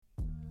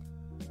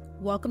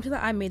Welcome to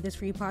the I Made This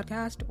For You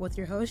podcast with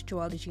your host,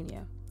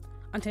 JoelleDzidzienyo.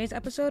 On today's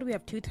episode, we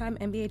have two-time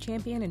NBA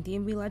champion and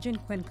DMV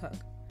legend Quinn Cook.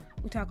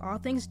 We talk all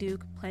things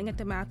Duke, playing at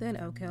DeMatha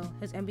and Oak Hill,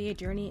 his NBA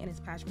journey, and his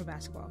passion for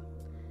basketball.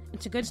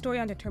 It's a good story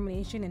on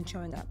determination and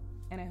showing up,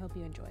 and I hope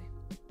you enjoy.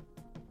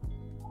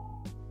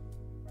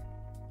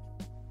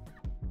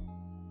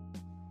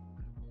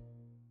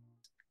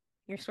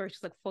 Your story's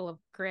just full of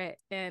grit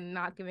and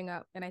not giving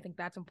up, and I think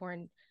that's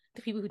important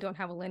to people who don't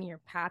have a linear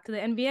path to the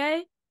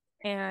NBA,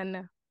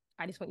 and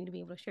I just want you to be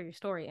able to share your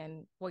story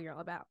and what you're all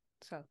about.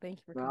 So thank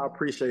you for coming. I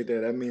appreciate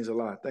that. That means a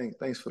lot.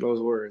 Thanks for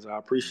those words. I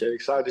appreciate it.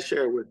 Excited to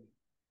share it with you.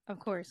 Of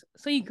course.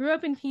 So you grew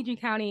up in PG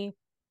County,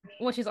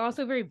 which is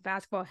also a very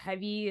basketball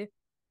heavy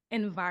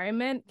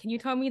environment. Can you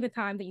tell me the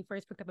time that you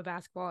first picked up a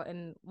basketball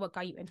and what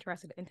got you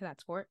interested into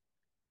that sport?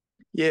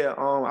 Yeah,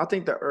 I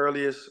think the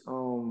earliest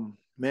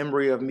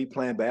memory of me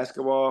playing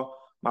basketball,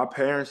 my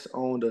parents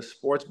owned a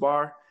sports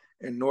bar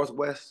in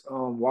Northwest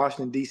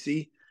Washington,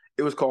 D.C.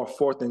 It was called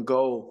Fourth and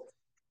Goal.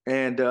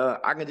 And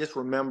I can just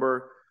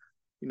remember,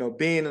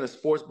 being in a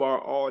sports bar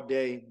all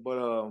day.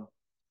 But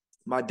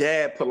my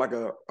dad put like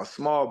a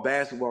small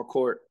basketball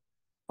court,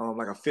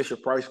 like a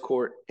Fisher-Price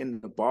court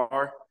in the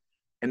bar.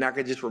 And I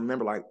could just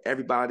remember like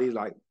everybody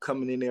like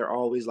coming in there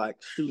always like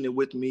shooting it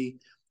with me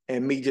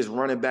and me just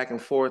running back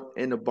and forth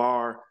in the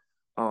bar.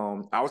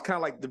 I was kind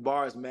of like the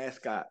bar's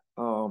mascot.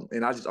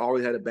 And I just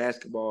always had a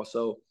basketball.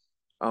 So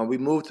we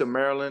moved to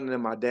Maryland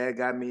and my dad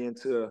got me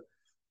into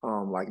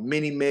like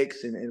mini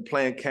mix and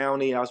playing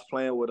county. I was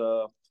playing with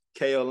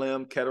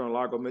KLM, Kettering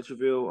Largo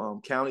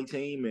Mitchellville county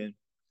team. And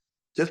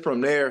just from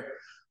there,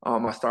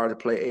 I started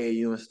to play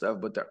AAU and stuff.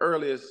 But the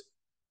earliest,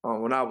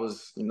 when I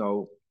was,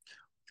 2-3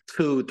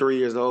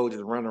 years old,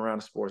 just running around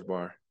the sports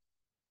bar.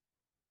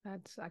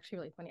 That's actually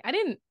really funny. I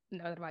didn't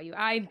know that about you.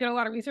 I did a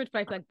lot of research, but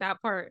I feel like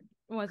that part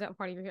wasn't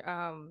part of your,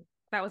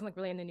 that wasn't like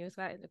really in the news.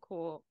 That is a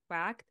cool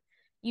fact.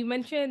 You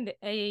mentioned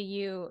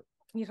AAU.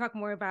 Can you talk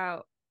more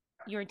about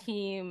your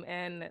team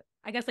and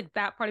I guess like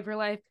that part of your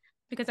life?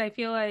 Because I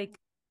feel like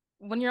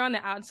when you're on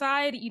the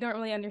outside, you don't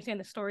really understand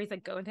the stories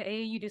that go into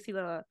AAU. You just see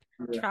the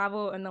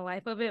travel and the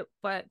life of it.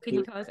 But could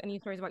you tell us any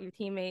stories about your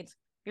teammates,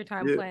 your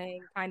time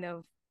playing, kind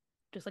of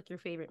just like your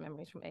favorite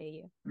memories from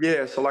AAU?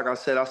 Yeah, so like I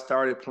said, I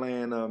started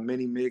playing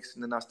mini mix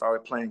and then I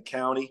started playing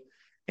county.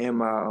 And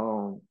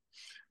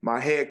my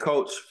head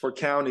coach for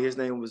county, his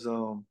name was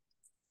Coach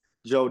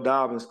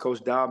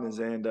Dobbins,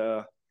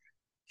 and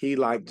he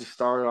like just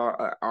started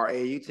our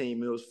AAU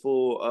team. It was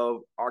full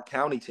of our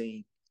county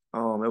team.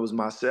 It was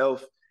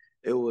myself.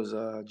 It was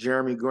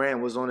Jeremy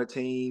Grant was on the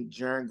team.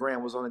 Jaron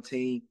Grant was on the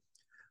team.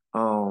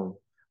 A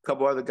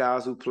couple other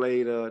guys who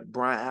played.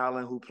 Brian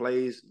Allen, who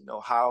plays,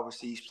 high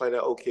overseas, played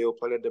at Oak Hill,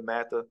 played at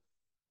DeMatha.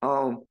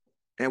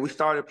 And we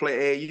started to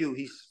play AAU.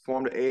 He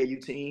formed an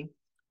AAU team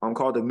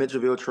called the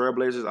Mitchellville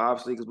Trailblazers,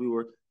 obviously, because we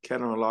were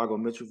Kettering Largo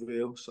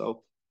Mitchellville.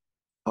 So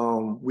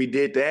we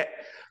did that.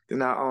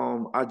 Then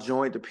I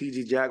joined the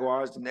PG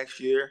Jaguars the next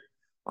year.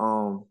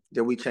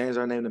 Then we changed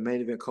our name to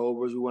Main Event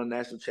Cobras. We won a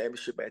national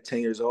championship at 10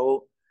 years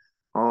old.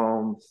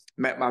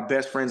 Met my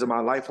best friends of my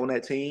life on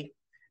that team.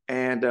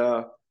 And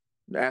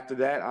after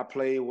that, I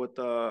played with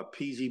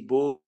PG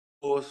Bulls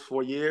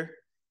for a year.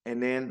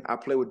 And then I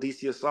played with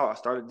DC Assault. I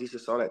started DC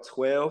Assault at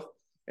 12.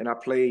 And I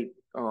played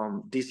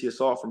DC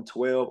Assault from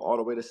 12 all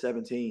the way to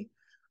 17.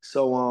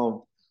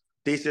 So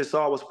DC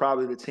Assault was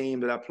probably the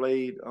team that I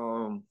played,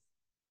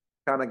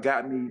 kind of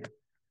got me,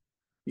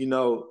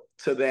 to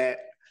that,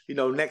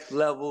 next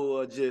level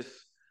of just,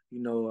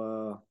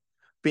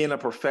 being a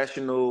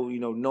professional,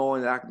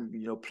 knowing that I can,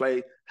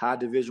 play high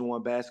Division I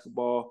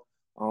basketball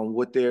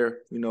with their,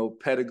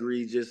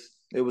 pedigree. Just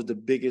it was the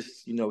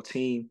biggest,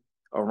 team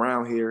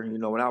around here,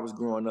 when I was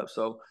growing up.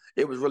 So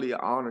it was really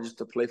an honor just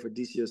to play for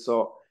DC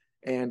Assault.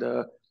 And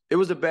it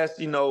was the best,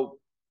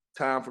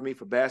 time for me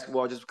for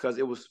basketball just because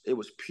it was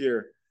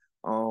pure.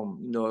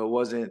 It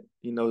wasn't,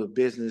 the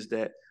business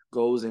that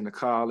goes into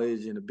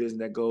college and the business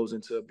that goes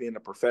into being a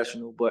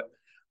professional. But,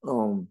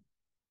 when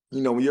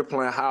you're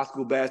playing high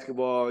school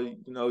basketball,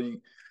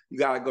 you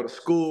got to go to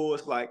school.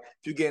 It's like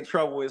if you get in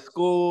trouble in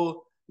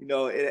school,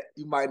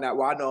 you might not.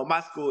 Well, I know in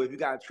my school, if you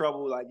got in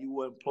trouble, like you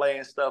wouldn't play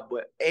and stuff.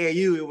 But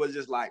AAU, it was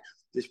just like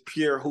this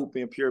pure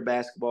hooping, pure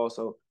basketball.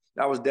 So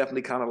that was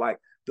definitely kind of like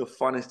the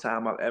funnest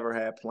time I've ever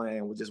had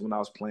playing, was just when I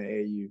was playing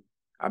AAU.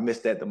 I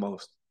missed that the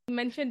most. You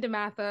mentioned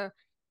DeMatha.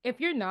 If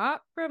you're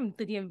not from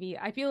the DMV,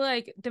 I feel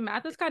like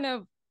DeMatha's kind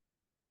of,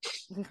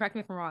 you can correct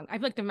me if I'm wrong, I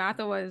feel like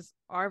DeMatha was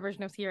our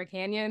version of Sierra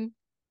Canyon,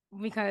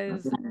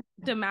 because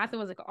DeMatha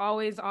was like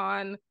always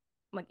on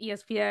like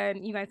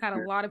ESPN. You guys had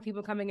a lot of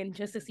people coming in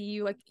just to see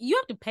you. Like you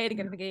have to pay to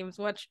get in the games,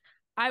 which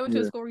I went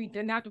to a school where you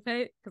didn't have to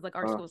pay because like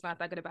our school's not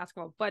that good at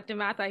basketball. But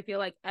DeMatha, I feel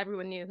like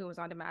everyone knew who was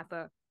on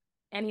DeMatha.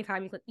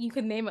 Anytime you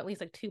could name at least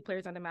like 2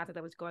 players on DeMatha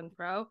that was going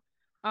pro.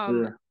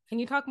 Can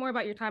you talk more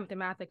about your time at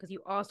DeMatha? Because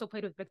you also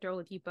played with Victor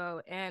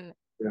Oladipo and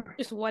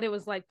just what it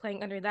was like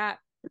playing under that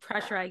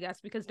pressure, I guess,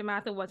 because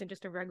DeMatha wasn't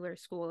just a regular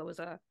school. It was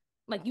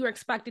like you were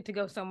expected to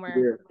go somewhere.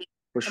 Yeah,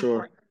 for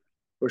sure.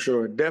 For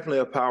sure. Definitely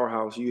a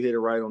powerhouse. You hit it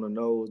right on the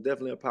nose.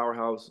 Definitely a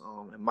powerhouse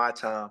in my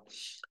time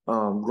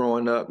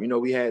growing up. You know,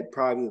 we had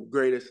probably the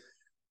greatest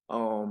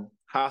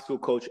high school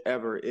coach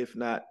ever, if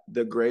not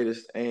the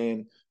greatest.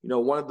 And, you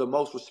know, one of the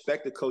most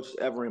respected coaches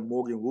ever in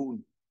Morgan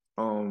Wooten.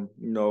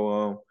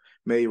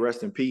 May he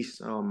rest in peace.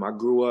 I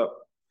grew up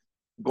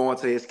going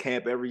to his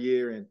camp every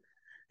year and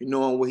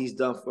knowing what he's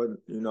done for,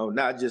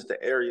 not just the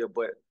area,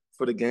 but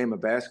for the game of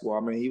basketball.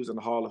 I mean, he was in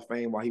the Hall of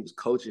Fame while he was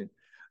coaching.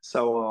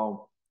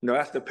 So,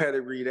 that's the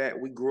pedigree that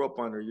we grew up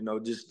under,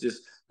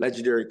 just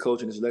legendary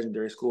coaching, this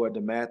legendary school at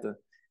DeMatha.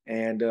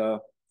 And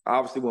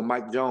obviously when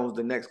Mike Jones,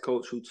 the next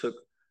coach who took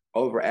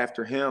over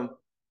after him,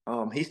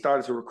 he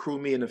started to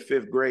recruit me in the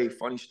 5th grade.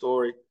 Funny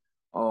story.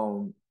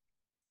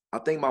 I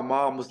think my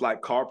mom was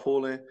like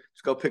carpooling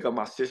to go pick up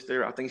my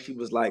sister. I think she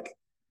was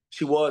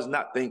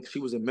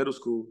in middle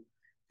school.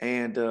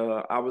 And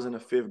I was in the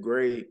 5th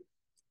grade.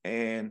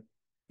 And,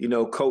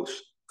 Coach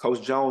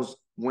Jones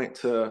went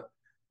to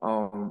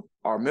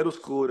our middle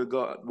school to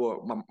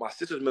go, my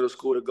sister's middle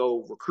school to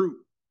go recruit.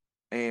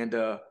 And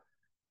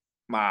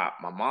my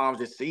mom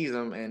just sees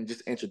him and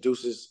just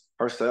introduces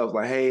herself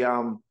like, hey,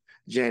 I'm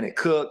Janet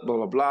Cook, blah,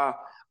 blah, blah.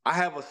 I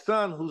have a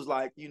son who's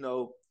like,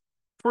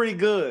 pretty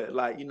good,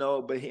 like,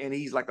 and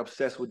he's like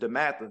obsessed with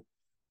DeMatha.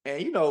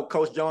 And,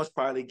 Coach Jones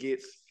probably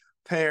gets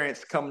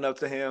parents coming up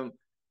to him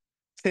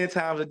 10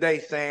 times a day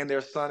saying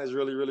their son is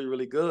really, really,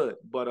 really good.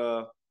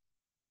 But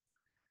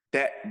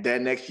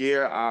that next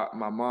year,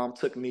 my mom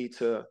took me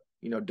to,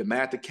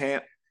 DeMatha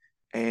camp,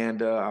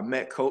 and I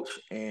met Coach,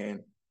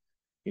 and,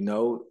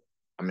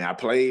 I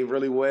played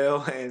really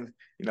well, and,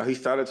 he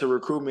started to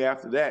recruit me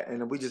after that.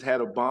 And we just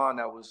had a bond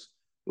that was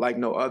like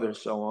no other.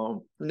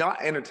 So, I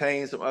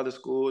entertained some other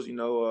schools,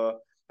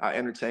 I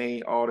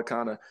entertained all the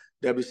kind of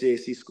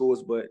WCAC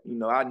schools, but,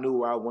 I knew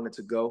where I wanted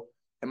to go.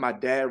 And my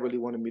dad really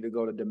wanted me to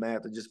go to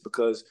DeMatha just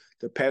because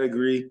the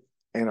pedigree,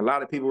 and a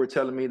lot of people were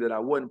telling me that I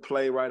wouldn't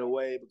play right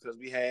away because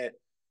we had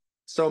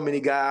so many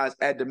guys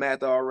at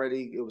DeMatha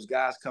already. It was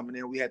guys coming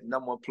in. We had the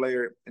number 1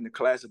 player in the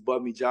class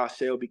above me, Josh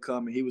Shelby,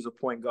 coming. He was a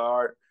point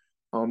guard.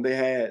 They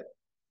had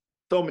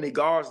so many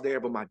guards there,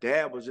 but my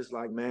dad was just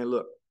like, man,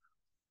 look,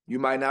 you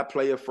might not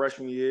play your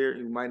freshman year,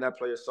 you might not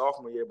play your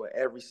sophomore year, but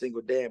every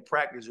single day in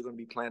practice, you're going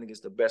to be playing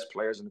against the best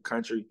players in the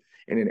country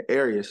and in the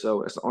area.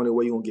 So it's the only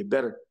way you're going to get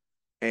better.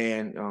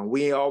 And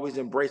we always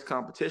embrace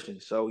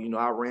competition. So,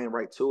 I ran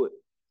right to it.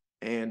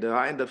 And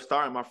I ended up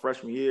starting my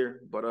freshman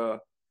year. But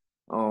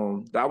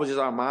that was just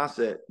our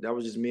mindset. That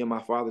was just me and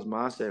my father's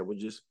mindset, was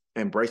just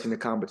embracing the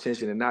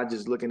competition and not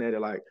just looking at it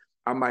like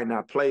I might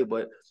not play.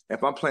 But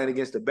if I'm playing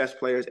against the best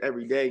players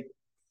every day,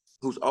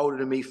 who's older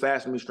than me,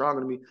 faster than me, stronger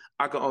than me,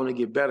 I can only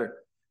get better.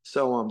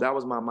 So that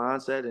was my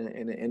mindset,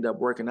 and it ended up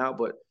working out.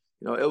 But,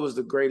 it was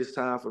the greatest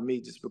time for me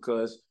just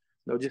because,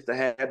 just to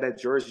have that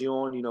jersey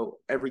on,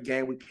 every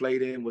game we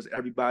played in was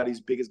everybody's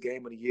biggest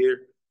game of the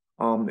year.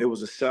 It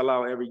was a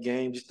sellout every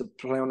game, just to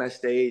play on that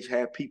stage,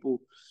 have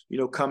people,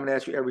 coming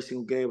at you every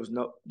single game.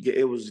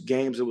 It was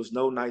games, it was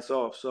no nights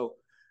off. So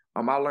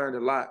I learned a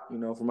lot,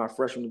 from my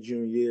freshman and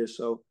junior year.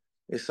 So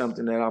it's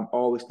something that I'm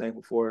always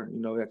thankful for,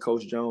 that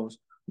Coach Jones,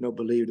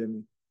 believed in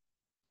me.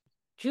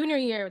 Junior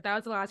year, that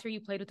was the last year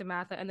you played with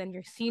DeMatha, and then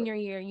your senior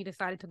year, you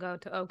decided to go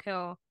to Oak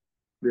Hill,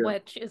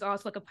 which is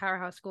also like a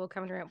powerhouse school.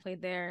 Kevin Durant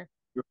played there.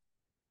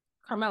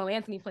 Carmelo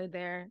Anthony played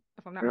there,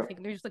 if I'm not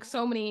mistaken. There's just like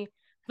so many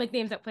big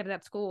names that played at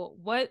that school.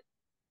 What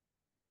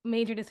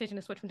made your decision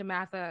to switch from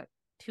DeMatha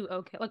to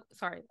Oak Hill?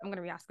 Sorry, I'm going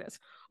to re-ask this.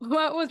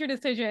 What was your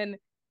decision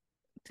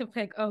to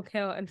pick Oak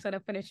Hill instead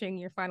of finishing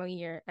your final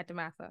year at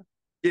DeMatha?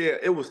 Yeah,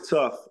 it was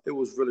tough. It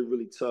was really,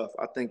 really tough.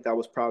 I think that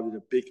was probably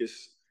the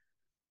biggest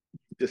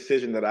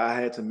decision that I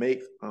had to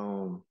make.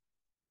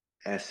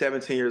 At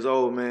 17 years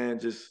old, man,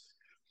 just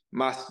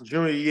my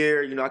junior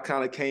year, I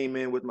kind of came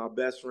in with my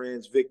best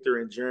friends, Victor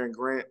and Jaron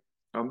Grant.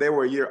 They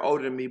were a year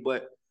older than me,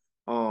 but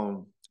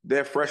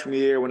their freshman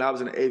year, when I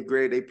was in the 8th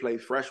grade, they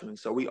played freshmen.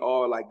 So we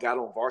all got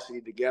on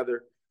varsity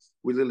together.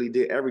 We literally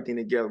did everything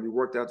together. We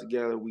worked out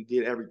together. We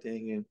did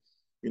everything.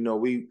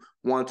 And, we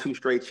won 2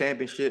 straight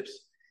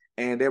championships,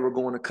 and they were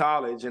going to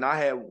college. And I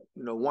had,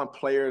 one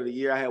player of the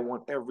year. I had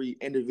won every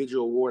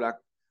individual award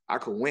I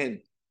could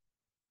win.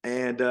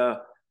 And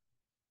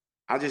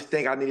I just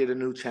think I needed a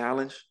new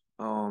challenge.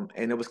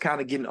 And it was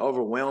kind of getting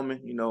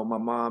overwhelming, my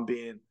mom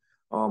being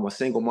a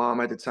single mom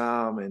at the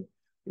time, and,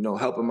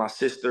 helping my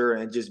sister,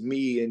 and just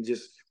me, and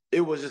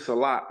it was just a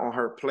lot on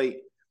her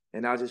plate.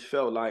 And I just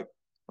felt like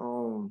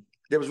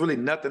there was really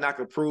nothing I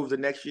could prove the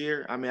next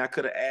year. I mean, I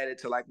could have added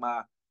to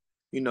my,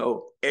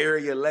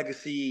 area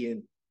legacy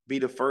and be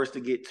the first to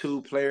get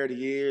 2 player of the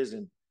years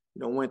and,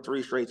 win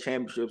 3 straight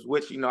championships,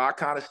 which, I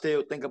kind of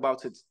still think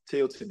about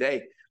till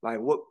today, like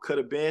what could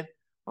have been.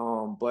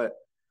 But,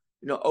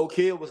 Oak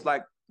Hill was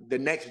like the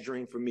next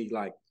dream for me.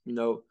 Like,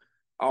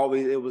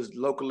 always it was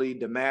locally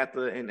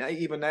DeMatha, and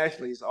even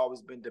nationally it's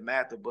always been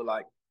DeMatha. But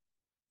like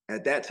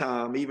at that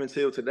time, even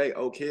till today,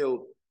 Oak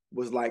Hill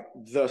was like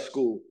the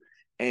school.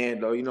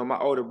 And, my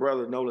older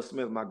brother, Nolan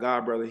Smith, my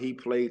god brother, he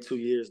played 2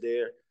 years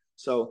there.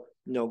 So,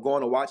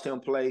 going to watch him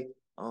play,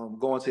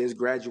 going to his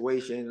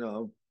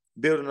graduation,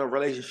 building a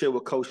relationship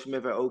with Coach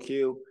Smith at Oak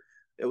Hill.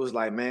 It was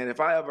like, man, if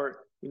I ever,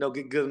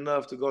 get good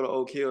enough to go to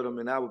Oak Hill,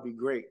 then that would be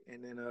great.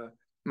 And then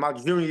my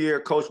junior year,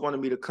 Coach wanted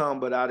me to come,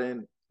 but I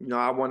didn't.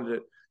 I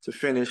wanted to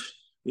finish,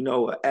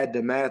 at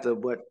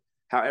DeMatha. But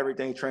how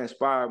everything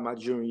transpired my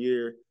junior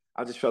year,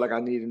 I just felt like I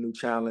needed a new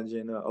challenge,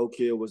 and Oak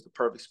Hill was the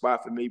perfect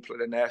spot for me.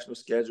 Played a national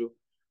schedule.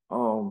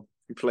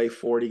 We played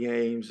 40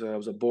 games. It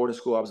was a boarding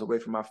school. I was away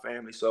from my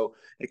family, so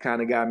it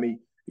kind of got me,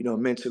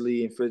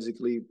 mentally and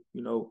physically,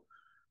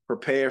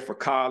 prepared for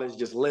college.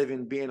 Just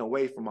living, being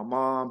away from my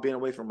mom, being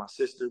away from my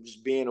sister,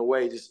 just being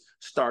away, just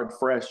starting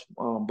fresh.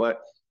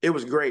 But it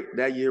was great.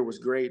 That year was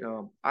great.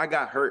 I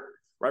got hurt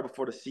right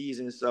before the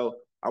season, so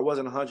I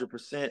wasn't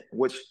 100%,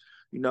 which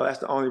that's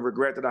the only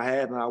regret that I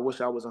have, and I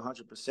wish I was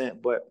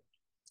 100%. But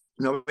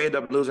we ended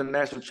up losing the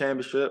national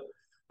championship.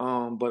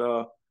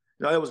 But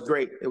it was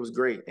great. It was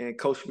great. And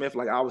Coach Smith,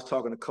 like I was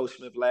talking to Coach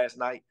Smith last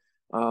night,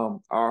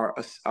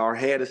 our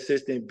head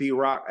assistant,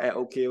 B-Rock at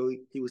Oak Hill,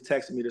 he was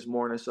texting me this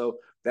morning. So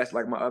that's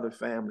like my other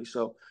family.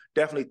 So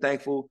definitely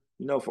thankful,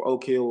 for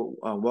Oak Hill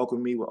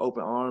welcoming me with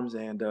open arms.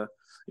 And,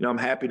 I'm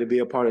happy to be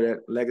a part of that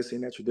legacy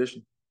and that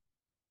tradition.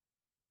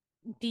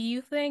 Do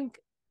you think,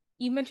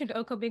 you mentioned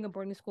Oak Hill being a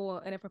boarding school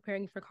and it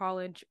preparing you for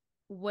college.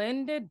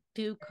 When did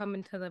Duke come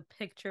into the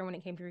picture when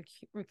it came to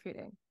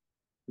recruiting?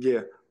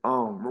 Yeah,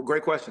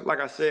 great question. Like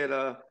I said,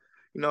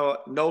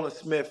 Nolan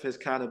Smith has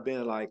kind of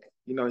been like,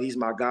 he's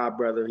my god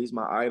brother, he's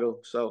my idol.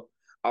 So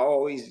I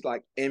always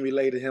like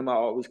emulated him. I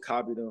always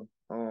copied him,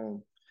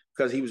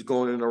 because he was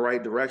going in the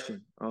right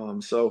direction.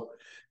 So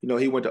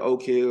he went to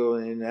Oak Hill,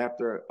 and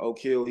after Oak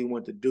Hill, he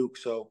went to Duke.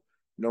 So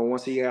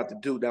once he got to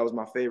Duke, that was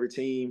my favorite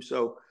team.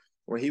 So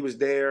when he was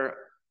there,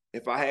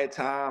 if I had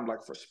time,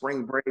 like for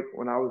spring break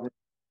when I was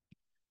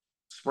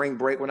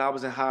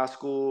in high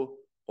school,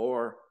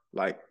 or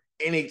like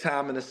any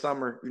time in the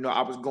summer,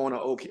 I was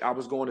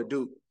going to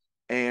Duke,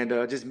 and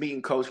just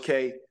meeting Coach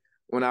K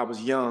when I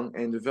was young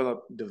and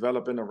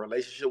developing a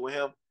relationship with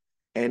him.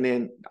 And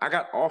then I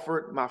got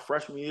offered my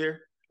freshman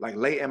year, like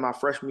late in my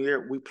freshman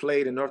year, we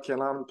played in North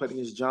Carolina. We played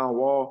against John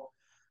Wall,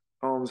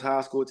 his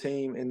high school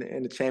team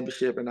in the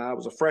championship, and I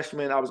was a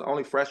freshman. I was the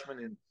only freshman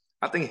in,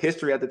 I think,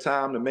 history at the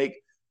time to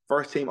make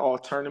first team all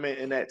tournament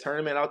in that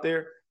tournament out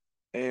there.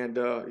 And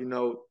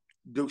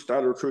Duke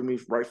started recruiting me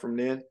right from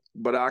then.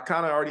 But I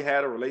kind of already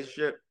had a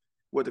relationship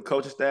with the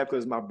coaching staff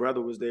because my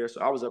brother was there,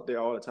 so I was up there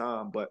all the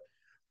time. But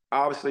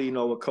obviously,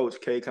 when Coach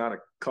K kind of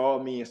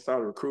called me and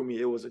started recruiting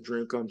me, it was a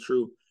dream come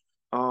true.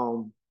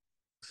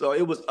 So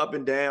it was up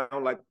and down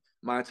like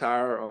my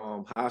entire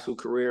high school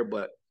career.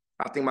 But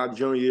I think my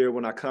junior year,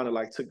 when I kind of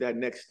like took that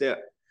next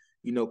step,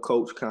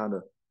 Coach kind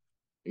of,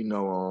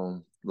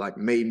 like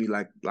made me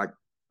like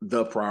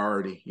the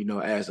priority,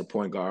 as a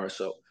point guard.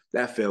 So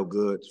that felt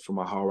good for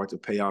my hard work to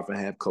pay off and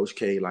have Coach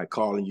K like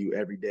calling you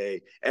every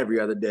day, every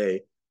other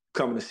day,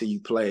 coming to see you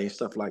play and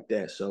stuff like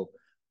that. So,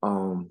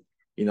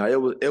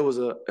 it was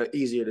a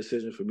easier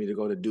decision for me to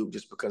go to Duke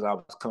just because I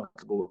was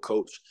comfortable with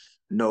Coach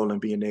Nolan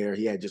being there.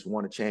 He had just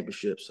won a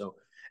championship, so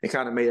it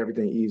kind of made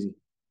everything easy.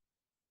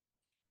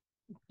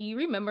 Do you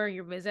remember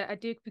your visit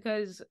at Duke?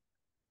 Because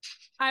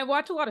I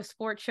watch a lot of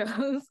sports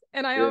shows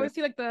and I Yeah, always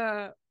see like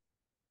the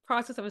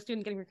process of a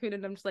student getting recruited.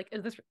 And I'm just like,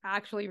 is this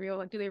actually real?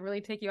 Like, do they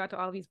really take you out to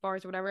all these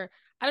bars or whatever?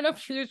 I don't know if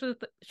shooters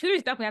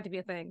definitely have to be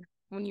a thing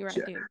when you were at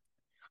yeah, Duke.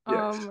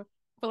 yes.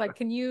 But like,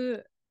 can you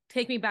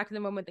take me back to the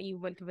moment that you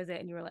went to visit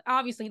and you were like,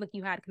 obviously, like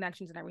you had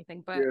connections and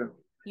everything, but Yeah,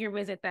 your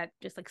visit that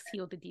just like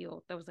sealed the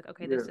deal. That was like,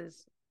 okay, yeah. this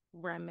is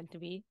where I'm meant to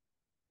be.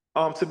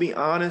 To be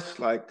honest,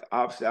 like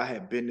obviously I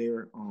had been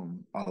there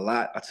a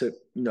lot. I took,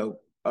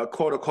 a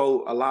quote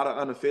unquote a lot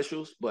of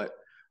unofficials, but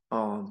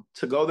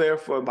to go there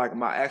for like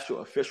my actual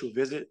official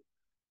visit,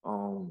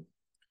 um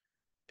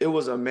it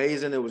was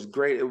amazing. It was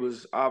great. It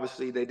was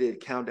obviously they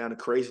did Countdown to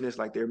Craziness,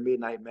 like their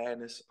Midnight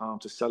Madness,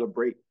 to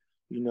celebrate,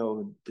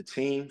 the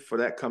team for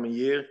that coming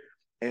year.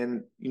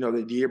 And,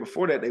 the year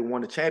before that, they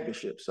won the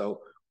championship. So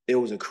it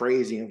was a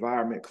crazy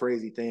environment,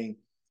 crazy thing.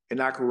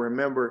 And I can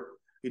remember,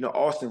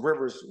 Austin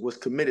Rivers was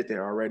committed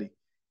there already.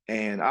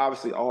 And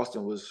obviously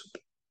Austin was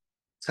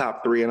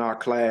top three in our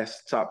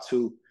class, top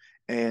two.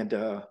 And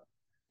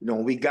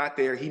when we got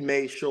there, he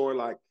made sure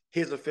like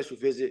his official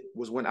visit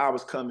was when I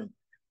was coming.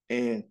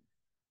 And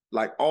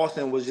like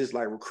Austin was just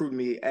like recruiting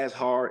me as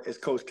hard as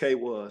Coach K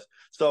was.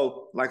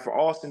 So like for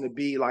Austin to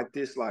be like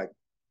this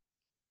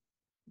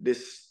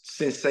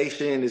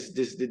sensation,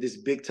 this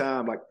big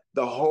time, like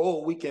the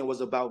whole weekend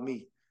was about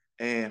me.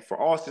 And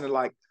for Austin to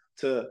like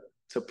to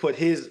put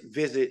his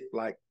visit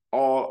like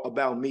all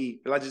about me,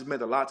 it just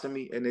meant a lot to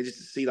me. And then just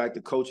to see like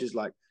the coaches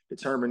like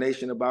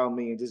determination about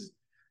me and just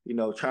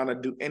trying to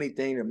do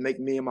anything to make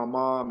me and my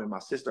mom and my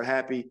sister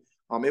happy.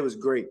 It was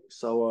great.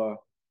 So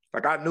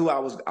like I knew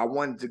I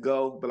wanted to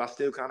go, but I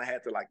still kind of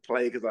had to like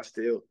play because I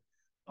still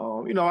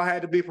I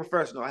had to be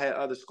professional. I had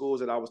other schools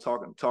that I was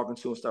talking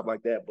to and stuff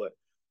like that. But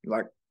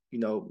like,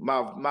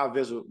 my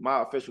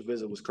official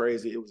visit was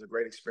crazy. It was a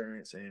great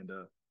experience. And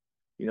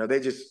they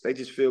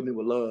just filled me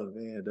with love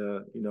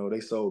and they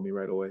sold me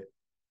right away.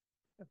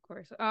 Of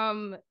course.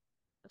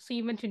 So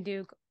you mentioned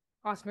Duke,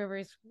 Austin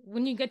Rivers.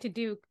 When you get to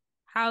Duke,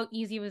 how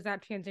easy was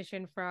that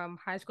transition from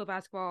high school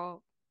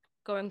basketball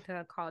going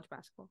to college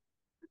basketball?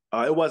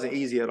 It wasn't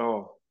easy at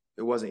all.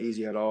 It wasn't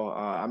easy at all.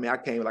 I mean, I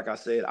came, like I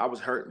said, I was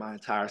hurt my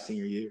entire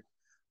senior year.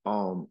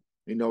 When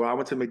I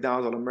went to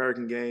McDonald's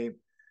All-American game,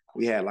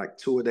 we had like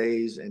 2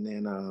 days, and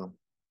then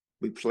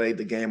we played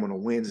the game on a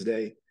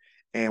Wednesday,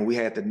 and we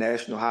had the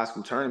national high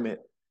school tournament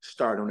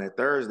start on that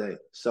Thursday.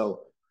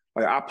 So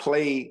like I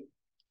played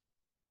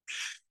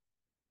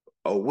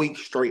a week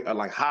straight at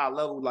like high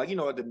level, like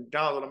at the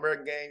McDonald's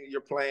All-American game,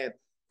 you're playing,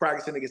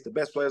 practicing against the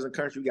best players in the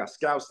country. We got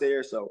scouts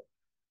there, so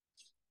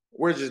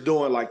we're just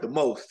doing like the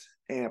most.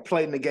 And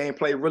played in the game,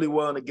 played really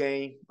well in the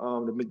game.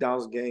 The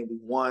McDonald's game, we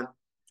won.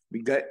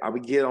 We get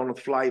on the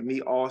flight,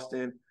 meet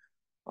Austin,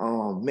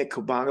 Mick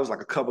Cabana. It was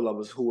like a couple of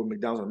us who were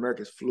McDonald's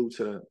Americans flew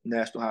to the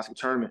National High School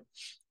Tournament.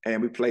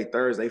 And we played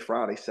Thursday,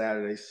 Friday,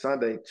 Saturday,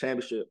 Sunday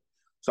championship.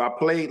 So I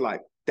played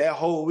like that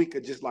whole week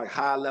of just like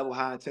high level,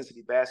 high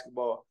intensity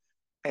basketball.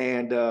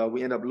 And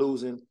we ended up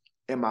losing.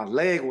 And my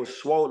leg was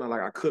swollen,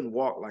 like I couldn't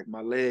walk. Like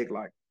my leg,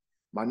 like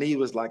my knee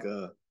was like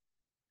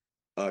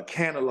a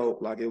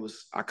cantaloupe. Like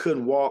I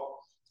couldn't walk.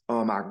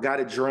 I got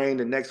it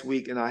drained the next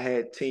week, and I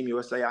had Team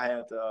USA. I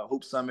had the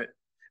Hoop Summit.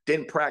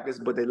 Didn't practice,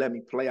 but they let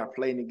me play. I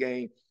played in the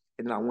game,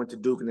 and then I went to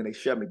Duke, and then they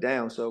shut me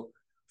down. So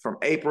from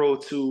April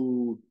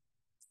to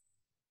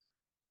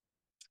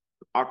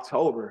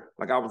October,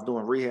 like I was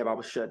doing rehab, I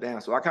was shut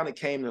down. So I kind of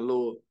came in a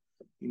little,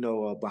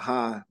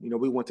 behind.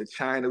 We went to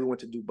China, we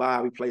went to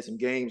Dubai, we played some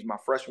games my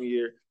freshman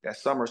year that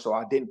summer, so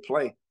I didn't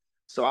play.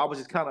 So I was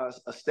just kind of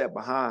a step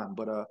behind,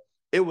 but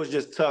it was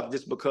just tough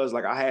just because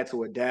like I had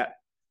to adapt.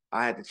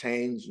 I had to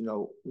change,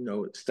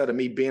 instead of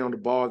me being on the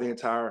ball the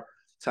entire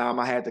time,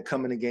 I had to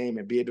come in the game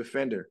and be a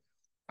defender.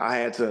 I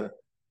had to,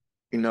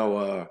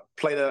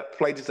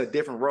 play just a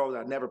different role that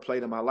I never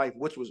played in my life,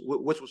 which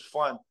was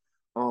fun.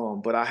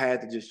 But I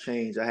had to just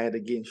change. I had to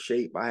get in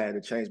shape. I had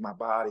to change my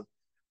body,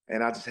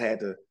 and I just had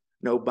to,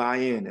 buy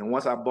in. And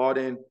once I bought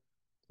in,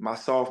 my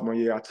sophomore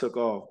year, I took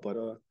off. But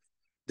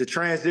the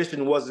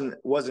transition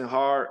wasn't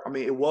hard. I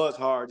mean, it was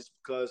hard just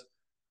because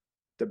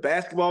the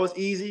basketball was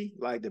easy.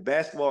 Like the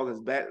basketball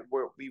is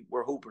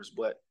we're hoopers,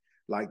 but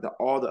like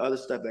all the other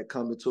stuff that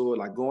comes into it,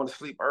 like going to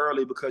sleep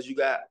early because you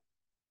got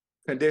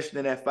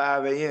conditioning at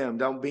 5 a.m.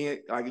 Don't be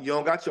like you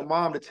don't got your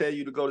mom to tell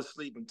you to go to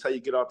sleep until you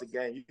get off the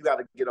game. You got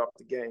to get off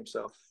the game.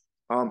 So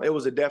it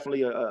was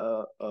definitely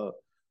a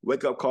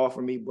wake up call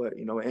for me, but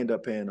it ended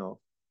up paying off.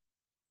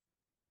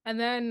 And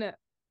then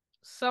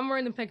somewhere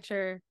in the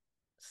picture,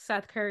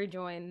 Seth Curry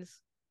joins,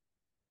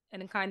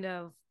 and it kind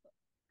of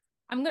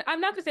I'm not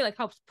gonna say like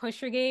helps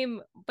push your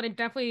game, but it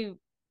definitely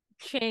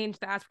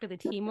changed the aspect of the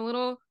team a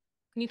little.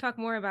 Can you talk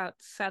more about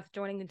Seth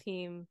joining the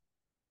team?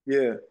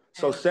 Yeah.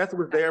 So Seth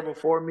was there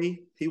before me.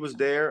 He was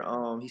there.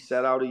 He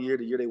sat out a year,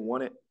 the year they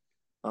won it.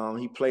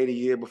 He played a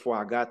year before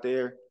I got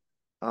there.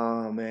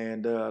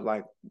 And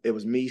like it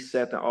was me,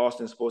 Seth, and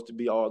Austin supposed to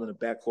be all in the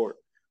backcourt.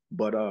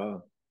 But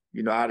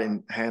I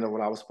didn't handle what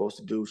I was supposed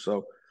to do.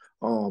 So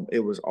it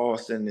was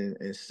Austin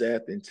and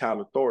Seth and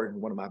Tyler Thornton,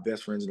 one of my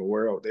best friends in the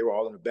world. They were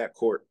all in the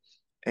backcourt.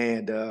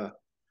 And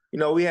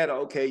we had an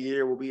okay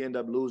year where we ended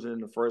up losing in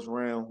the first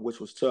round,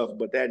 which was tough.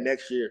 But that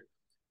next year,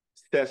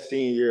 Steph's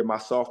senior year, my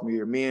sophomore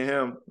year, me and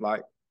him,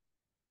 like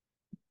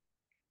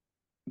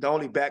the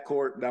only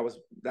backcourt that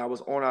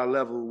was on our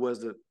level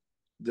was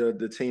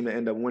the team that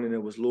ended up winning.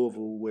 It was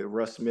Louisville with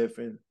Russ Smith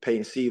and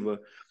Peyton Siva,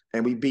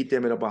 and we beat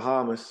them in the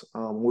Bahamas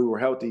when we were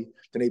healthy.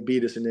 Then they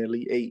beat us in the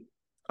Elite Eight.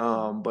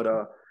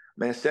 But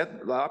man,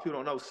 Seth, a lot of people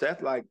don't know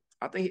Seth. Like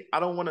I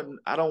don't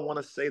want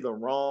to say the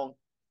wrong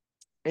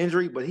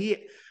injury, but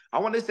I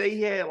want to say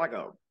he had like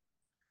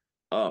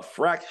a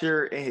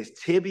fracture in his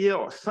tibia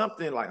or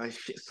something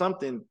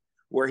something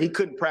where he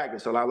couldn't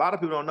practice. So like, a lot of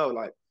people don't know.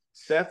 Like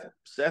Seth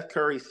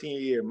Curry senior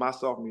year, my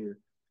sophomore year,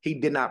 he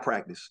did not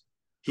practice.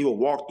 He would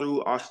walk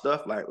through our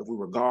stuff like if we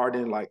were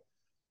guarding, like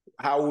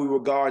how we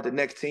would guard the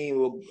next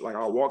team, like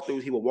our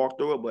walkthroughs, he would walk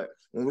through it. But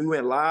when we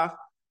went live,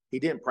 he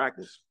didn't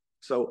practice.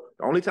 So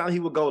the only time he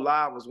would go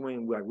live was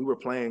when we were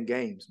playing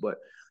games. But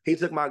he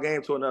took my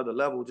game to another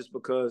level just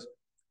because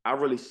I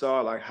really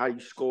saw like how you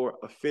score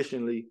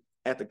efficiently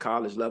at the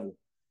college level.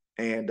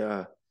 And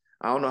I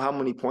don't know how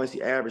many points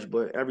he averaged,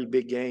 but every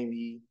big game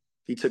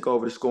he took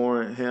over the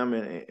scoring. Him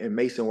and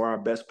Mason were our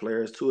best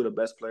players, two of the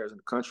best players in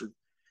the country.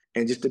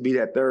 And just to be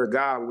that third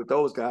guy with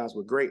those guys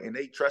were great. And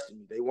they trusted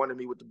me. They wanted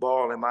me with the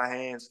ball in my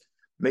hands,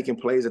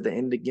 making plays at the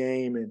end of the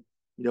game. And,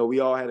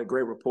 we all had a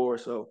great rapport.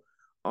 So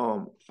I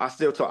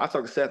talk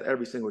to Seth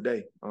every single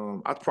day.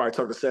 I probably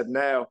talk to Seth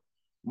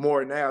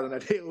more now than I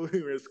did when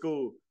we were in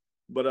school.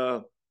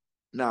 But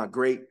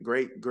great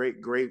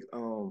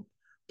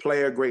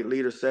player, great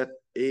leader Seth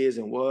is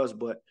and was.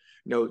 But,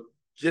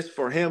 just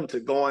for him to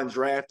go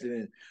undrafted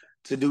and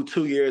to do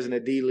 2 years in the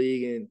D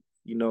League and,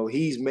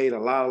 he's made a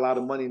lot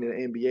of money in the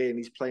NBA and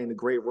he's playing a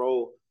great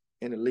role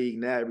in the league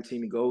now. Every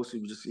team he goes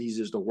to, he's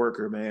just a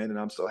worker, man. And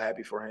I'm so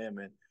happy for him.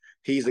 And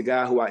he's a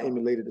guy who I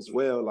emulated as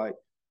well. Like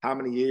how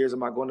many years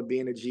am I going to be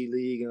in the G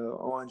League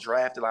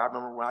undrafted? Like, I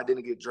remember when I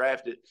didn't get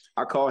drafted,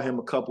 I called him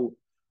a couple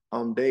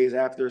days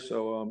after.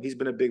 So he's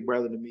been a big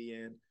brother to me,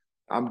 and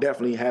I'm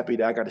definitely happy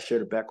that I got to share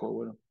the backcourt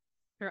with him.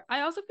 Sure.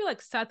 I also feel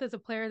like Seth is a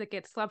player that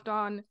gets slept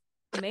on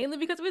mainly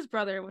because of his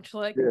brother, which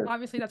Yeah,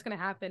 obviously that's gonna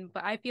happen.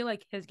 But I feel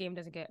like his game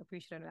doesn't get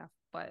appreciated enough.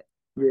 But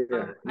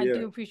yeah, I yeah,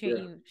 do appreciate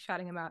yeah, you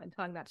shouting him out and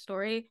telling that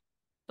story.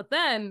 But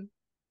then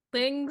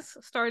things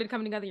started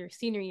coming together your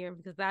senior year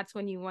because that's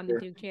when you won the yeah,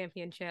 Duke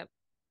championship.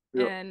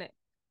 yeah, And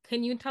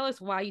can you tell us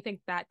why you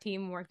think that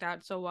team worked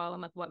out so well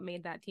and like what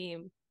made that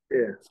team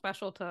yeah.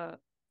 special to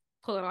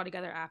pull it all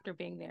together after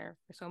being there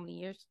for so many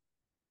years?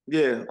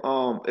 Yeah,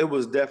 it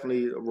was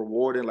definitely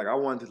rewarding. Like I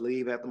wanted to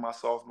leave after my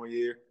sophomore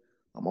year.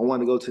 I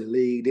wanted to go to the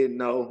league. Didn't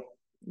know,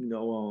 you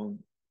know,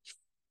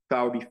 if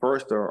I would be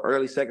first or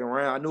early second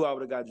round. I knew I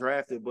would have got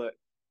drafted, but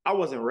I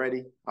wasn't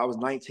ready. I was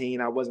 19.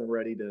 I wasn't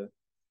ready to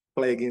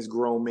play against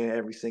grown men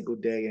every single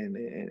day and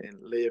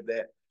live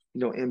that,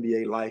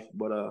 NBA life.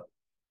 But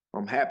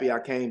I'm happy I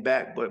came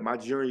back. But my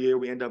junior year,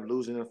 we ended up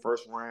losing in the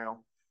first round.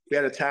 We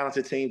had a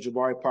talented team,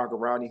 Jabari Parker,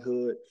 Rodney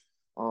Hood,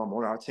 on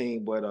our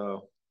team, but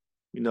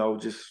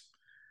just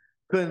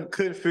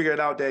couldn't figure it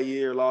out that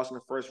year. Lost in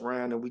the first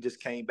round, and we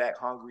just came back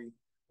hungry.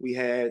 We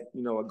had,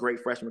 a great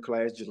freshman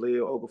class: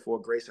 Jaleel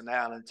Okafor, Grayson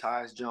Allen,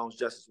 Tyus Jones,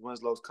 Justice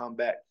Winslow's come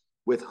back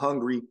with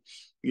hungry,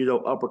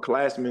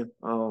 upperclassmen.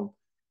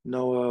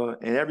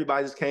 And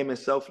everybody just came in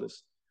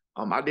selfless.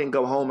 I didn't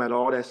go home at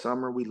all that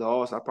summer. We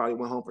lost. I probably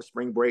went home for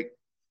spring break,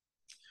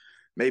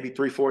 maybe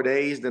 3-4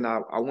 days. Then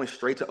I went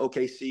straight to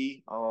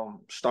OKC.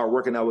 Start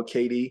working out with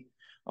KD.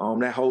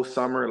 That whole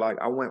summer, like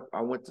I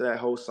went to that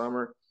whole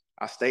summer.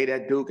 I stayed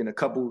at Duke, and a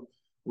couple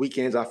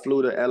weekends I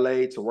flew to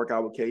LA to work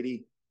out with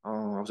KD. I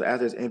was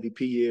after his MVP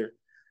year,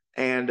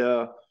 and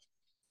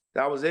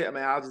that was it. I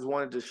mean, I just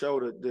wanted to show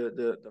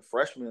the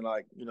freshmen,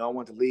 like, I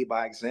wanted to lead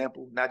by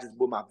example, not just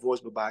with my voice,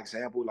 but by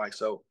example. Like,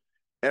 so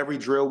every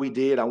drill we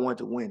did, I wanted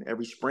to win.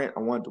 Every sprint, I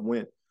wanted to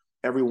win.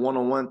 Every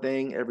one-on-one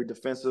thing, every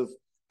defensive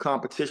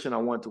competition, I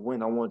wanted to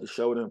win. I wanted to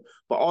show them,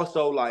 but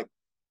also like,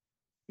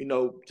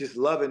 just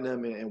loving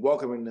them and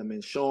welcoming them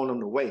and showing them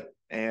the way.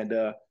 And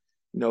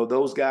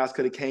those guys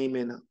could have came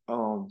in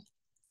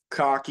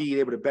cocky.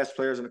 They were the best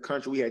players in the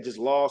country. We had just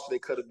lost. They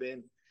could have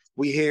been.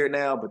 We here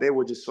now, but they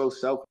were just so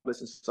selfless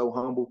and so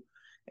humble.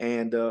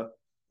 And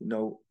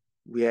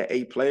we had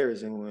 8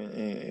 players,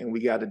 and we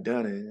got it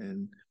done.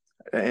 And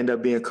it ended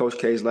up being Coach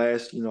K's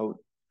last,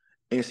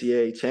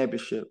 NCAA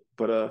championship.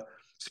 But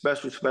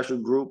special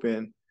group,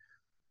 and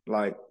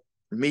like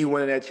me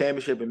winning that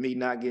championship and me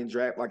not getting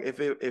drafted. Like if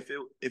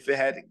it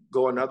had to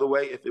go another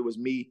way, if it was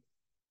me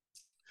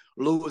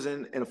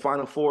losing in the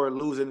Final Four,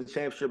 losing the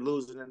championship,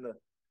 losing in the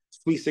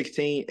Sweet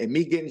 16, and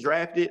me getting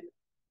drafted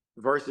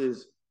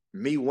versus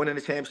me winning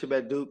the championship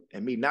at Duke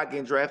and me not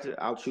getting drafted,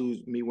 I'll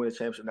choose me winning the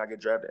championship, not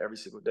get drafted every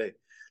single day,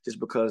 just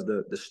because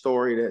the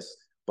story that's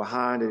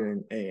behind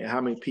it and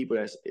how many people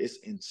it's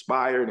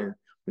inspired.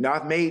 And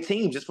I've made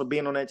teams just for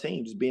being on that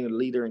team, just being a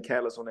leader and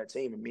catalyst on that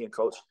team, and me and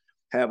Coach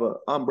have an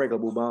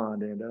unbreakable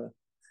bond. And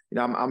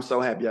I'm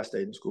so happy I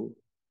stayed in school.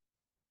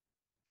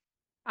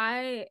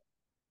 I,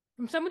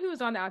 from someone who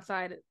was on the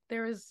outside,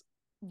 there was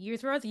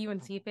years where I was a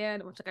UNC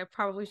fan, which like I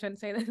probably shouldn't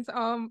say this.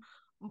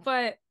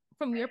 But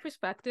from your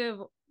perspective,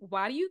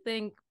 why do you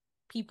think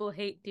people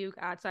hate Duke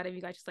outside of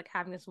you guys just like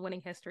having this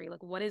winning history?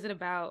 Like, what is it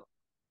about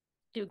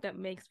Duke that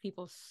makes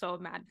people so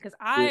mad? Because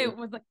Yeah,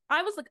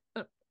 I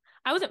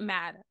wasn't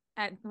mad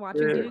at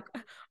watching yeah, Duke,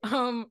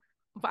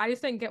 but I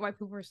just didn't get why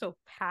people were so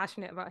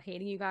passionate about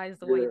hating you guys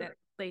the way yeah. that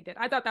they did.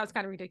 I thought that was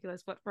kind of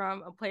ridiculous. But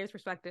from a player's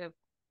perspective,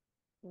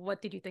 what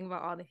did you think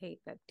about all the hate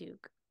that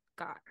Duke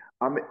got?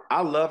 I mean,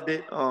 I loved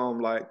it.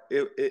 Like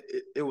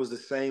it was the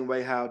same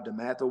way how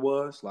DeMatha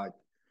was. Like,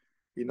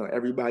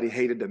 everybody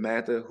hated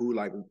DeMatha who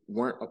like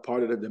weren't a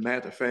part of the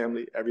DeMatha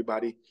family.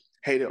 Everybody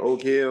hated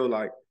Oak Hill.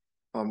 Like,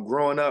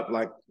 growing up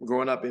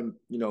in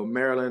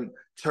Maryland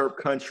Terp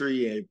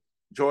country and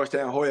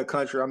Georgetown Hoya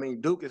country. I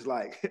mean, Duke is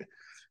like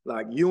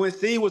like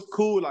UNC was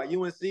cool. Like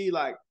UNC,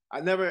 like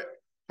I never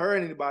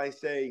heard anybody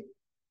say,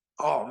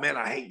 "Oh man,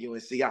 I hate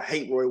UNC. I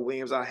hate Roy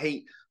Williams. I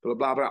hate blah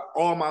blah blah."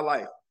 All my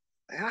life,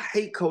 man, I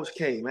hate Coach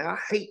K. Man, I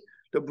hate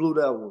the Blue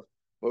Devils.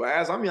 But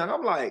as I'm young,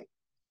 I'm like,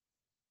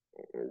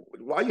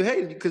 why you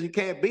hating? Because you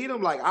can't beat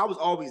them. Like I was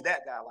always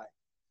that guy.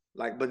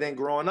 Like. But then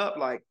growing up,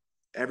 like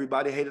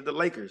everybody hated the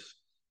Lakers.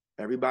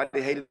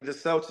 Everybody hated the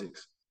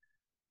Celtics.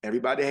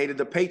 Everybody hated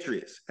the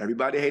Patriots.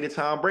 Everybody hated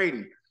Tom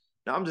Brady.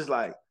 Now I'm just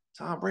like,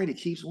 Tom Brady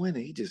keeps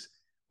winning. He just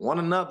won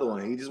another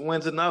one. He just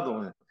wins another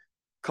one.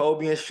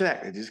 Kobe and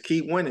Shaq, they just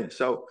keep winning.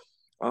 So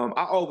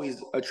I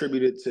always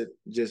attribute it to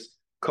just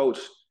Coach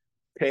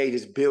K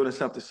just building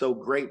something so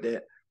great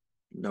that,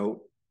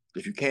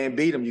 if you can't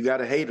beat them, you got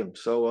to hate them.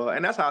 So,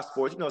 and that's how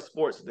sports,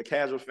 the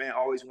casual fan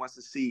always wants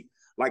to see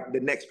like the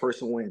next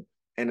person win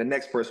and the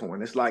next person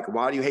win. It's like,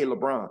 why do you hate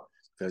LeBron?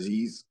 Because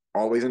he's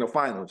always in the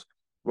finals.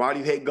 Why do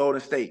you hate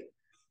Golden State?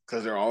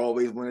 Because they're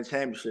always winning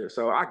championships.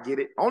 So I get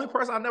it. Only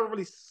person I never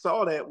really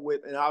saw that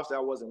with, and obviously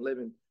I wasn't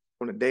living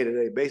on a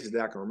day-to-day basis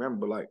that I can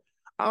remember, but like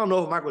I don't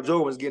know if Michael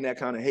Jordan was getting that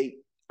kind of hate.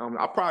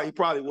 He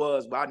probably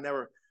was, but I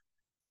never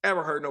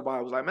ever heard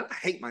nobody was like, man, I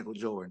hate Michael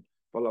Jordan,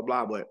 blah blah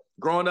blah. But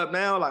growing up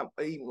now,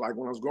 even like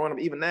when I was growing up,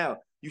 even now,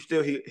 you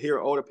still hear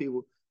older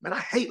people, man, I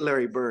hate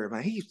Larry Bird,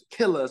 man, he used to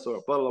kill us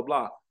or blah blah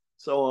blah.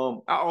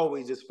 So I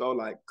always just felt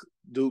like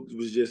Duke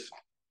was just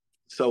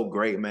so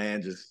great,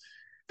 man. Just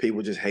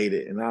people just hate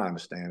it, and I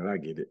understand it. I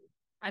get it.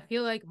 I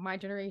feel like my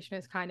generation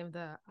is kind of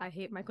the I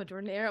hate Michael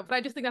Jordan era, but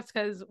I just think that's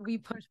because we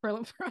push for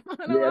him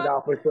a Yeah, lot.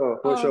 no, for sure,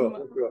 for sure, Um,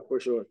 for sure, for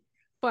sure.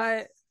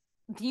 but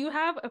do you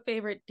have a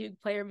favorite Duke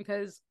player?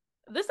 Because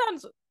this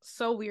sounds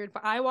so weird,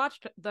 but I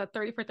watched the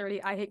 30 for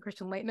 30 I Hate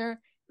Christian Laettner,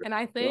 and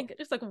I Yeah, think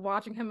just like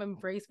watching him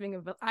embrace being a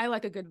villain, I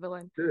like a good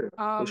villain. yeah,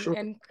 for sure.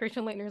 And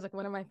Christian Laettner is like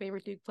one of my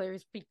favorite Duke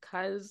players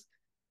because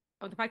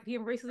of the fact that he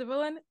embraces a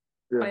villain.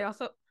 But Yeah.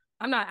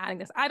 I'm not adding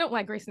this. I don't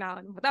like Grayson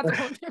Allen, but that's a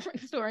whole different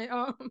story.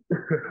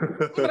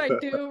 But I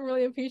do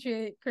really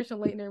appreciate Christian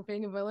Laettner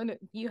being a villain.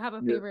 Do you have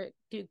a Yeah, favorite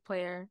Duke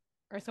player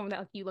or someone that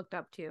like, you looked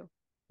up to?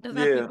 Doesn't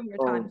have to be yeah. from your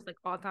time, just like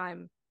all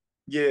time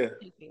Yeah,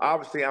 Duke favorite.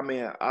 obviously. I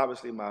mean,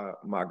 obviously, my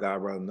guy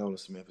brother Nolan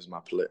Smith is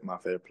my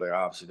favorite player.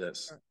 Obviously,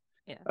 that's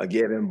Yeah. a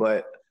given.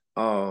 But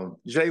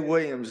Jay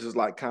Williams is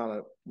like kind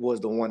of was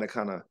the one that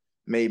kind of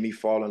made me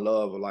fall in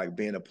love with like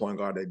being a point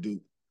guard at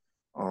Duke.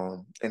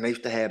 And they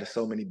used to have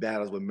so many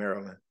battles with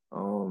Maryland.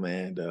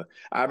 And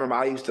I remember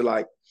I used to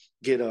like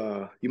get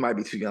you might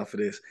be too young for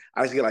this.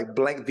 I used to get like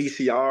blank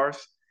VCRs,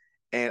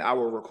 and I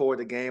would record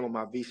the game on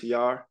my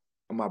VCR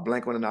on my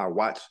blank one, and I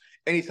watch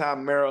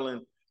anytime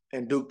Maryland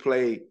and Duke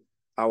played.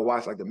 I would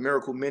watch like the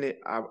Miracle Minute.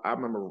 I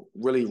remember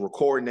really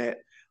recording that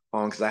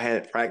because I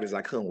had practice.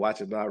 I couldn't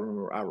watch it, but I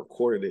remember I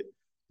recorded it.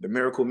 The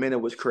Miracle Minute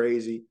was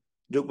crazy.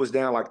 Duke was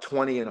down like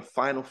 20 in the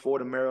Final Four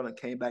to Maryland,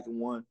 came back and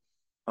won.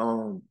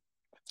 Um,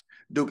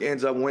 Duke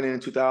ends up winning in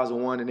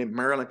 2001, and then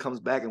Maryland comes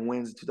back and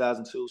wins in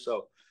 2002.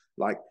 So,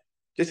 like,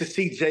 just to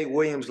see Jay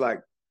Williams, I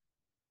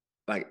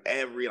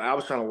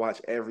was trying to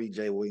watch every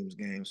Jay Williams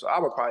game. So I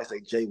would probably say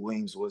Jay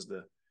Williams was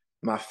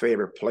my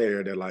favorite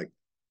player that like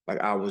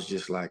I was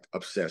just like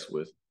obsessed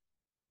with.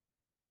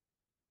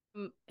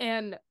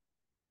 And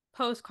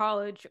post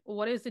college,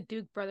 what is the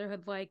Duke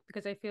brotherhood like?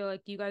 Because I feel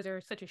like you guys are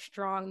such a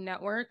strong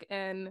network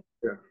and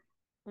Yeah,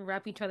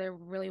 rep each other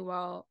really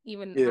well.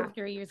 Even yeah,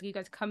 after years, you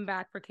guys come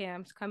back for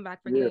camps, come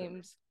back for yeah,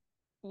 games.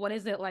 What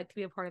is it like to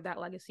be a part of that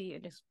legacy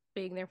and just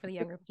being there for the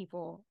younger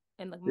people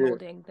and like yeah,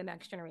 molding the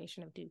next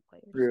generation of Duke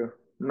players? yeah.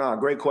 No,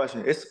 great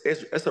question.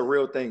 It's a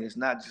real thing. It's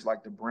not just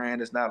like the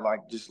brand. It's not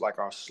like just like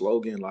our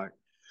slogan. Like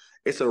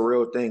it's a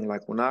real thing.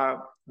 Like when I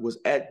was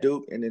at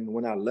Duke and then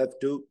when I left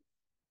Duke,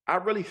 I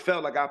really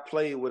felt like I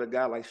played with a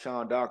guy like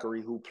Sean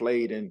Dockery who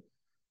played in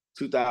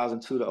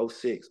 2002 to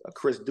 '06, a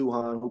Chris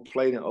Duhon who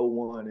played in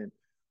 '01, and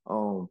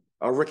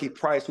a Ricky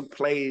Price who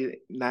played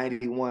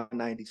 91,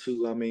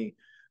 92. I mean,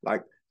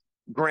 like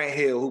Grant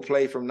Hill who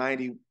played from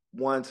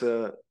 91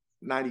 to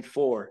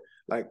 94.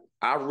 Like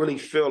I really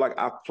feel like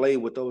I played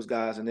with those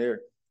guys and they're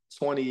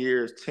 20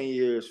 years, 10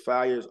 years,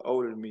 5 years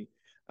older than me.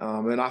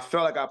 And I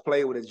felt like I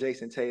played with a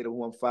Jason Tatum,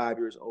 who I'm 5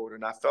 years older.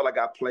 And I felt like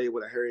I played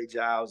with a Harry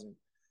Giles. And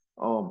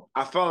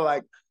I felt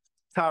like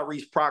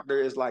Tyrese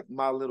Proctor is like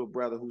my little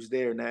brother who's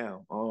there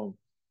now.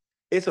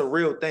 It's a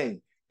real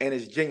thing and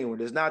it's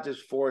genuine. It's not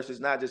just forced. It's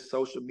not just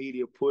social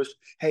media push.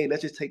 Hey,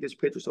 let's just take this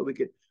picture so we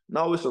can.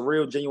 No, it's a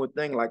real genuine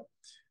thing. Like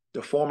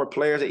the former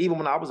players, even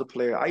when I was a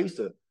player, I used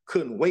to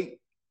couldn't wait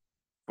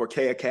for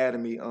K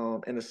Academy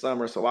in the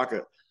summer so I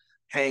could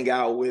hang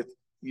out with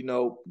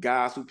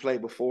guys who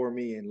played before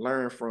me and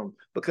learn from.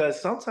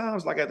 Because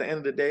sometimes, like at the end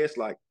of the day, it's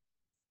like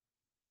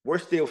we're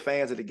still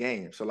fans of the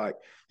game. So like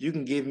you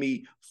can give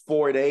me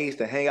 4 days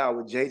to hang out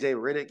with JJ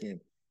Redick and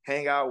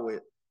hang out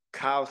with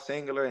Kyle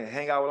Singler and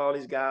hang out with all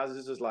these guys.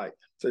 It's just like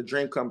it's a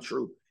dream come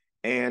true.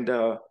 And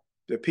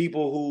the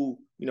people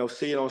who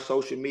see it on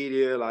social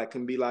media like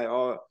can be like,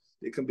 oh,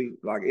 it can be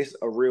like it's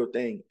a real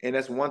thing. And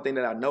that's one thing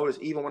that I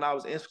noticed even when I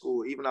was in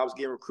school, even when I was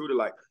getting recruited.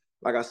 Like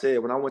I said,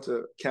 when I went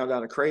to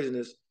Countdown to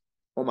Craziness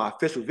on my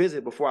official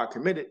visit before I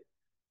committed,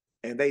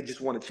 and they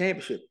just won a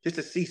championship. Just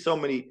to see so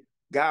many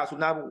guys who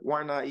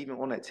weren't not even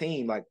on that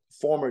team, like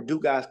former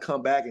Duke guys,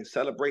 come back and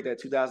celebrate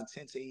that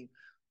 2010 team.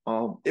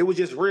 It was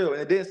just real,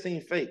 and it didn't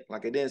seem fake.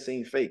 Like it didn't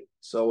seem fake.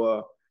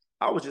 So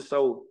I was just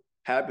so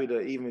happy to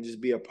even just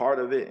be a part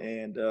of it,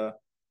 and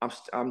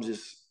I'm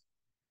just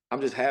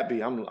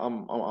happy.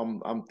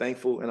 I'm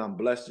thankful, and I'm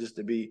blessed just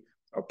to be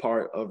a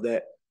part of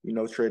that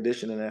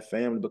tradition and that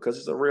family because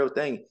it's a real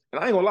thing.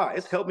 And I ain't gonna lie,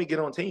 it's helped me get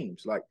on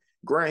teams. Like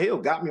Grant Hill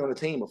got me on the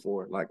team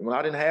before. Like when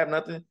I didn't have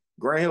nothing,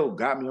 Grant Hill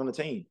got me on the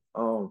team.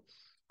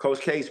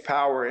 Coach K's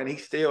power, and he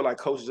still like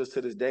coaches us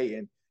to this day.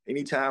 And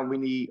anytime we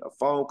need a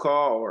phone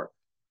call or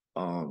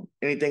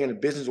anything in the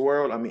business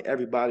world, I mean,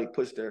 everybody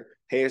puts their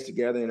heads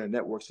together and their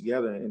networks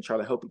together and try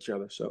to help each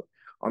other. So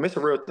it's a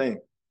real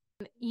thing.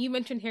 You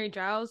mentioned Harry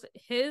Giles.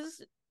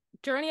 His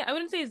journey, I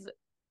wouldn't say is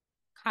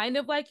kind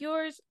of like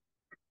yours,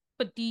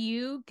 but do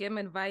you give him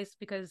advice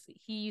because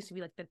he used to be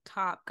like the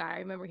top guy? I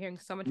remember hearing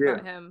so much Yeah,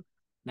 about him,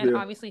 and yeah,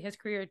 obviously his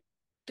career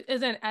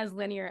isn't as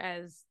linear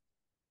as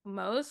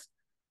most.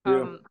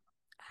 yeah. Um,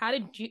 how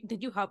did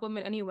you help him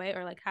in any way,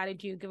 or like how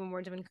did you give him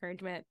words of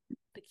encouragement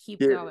to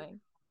keep Yeah, going?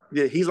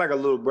 yeah, he's like a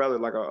little brother.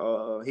 Like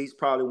he's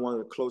probably one of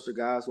the closer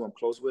guys who I'm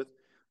close with.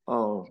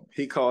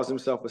 He calls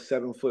himself a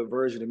 7 foot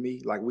version of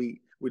me. Like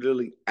we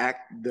literally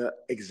act the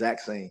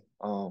exact same.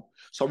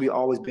 So we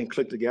always been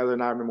clicked together.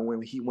 And I remember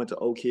when he went to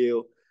Oak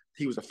Hill,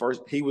 he was the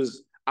first.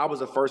 I was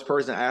the first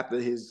person after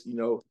his,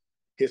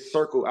 his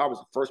circle. I was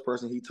the first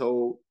person he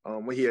told.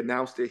 When he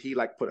announced it, he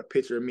like put a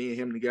picture of me and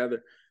him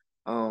together.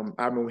 I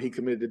remember when he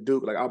committed to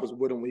Duke. Like I was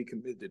with him when he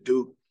committed to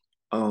Duke.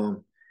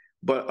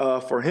 But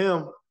for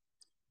him,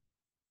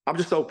 I'm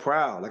just so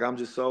proud. Like I'm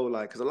just so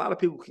like, because a lot of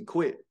people can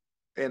quit,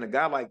 and a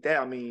guy like that.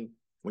 I mean,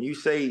 when you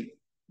say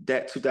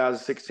that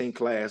 2016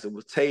 class, it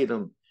was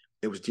Tatum,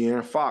 it was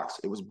De'Aaron Fox,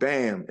 it was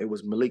Bam, it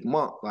was Malik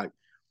Monk. Like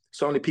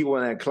so many people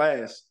in that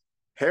class.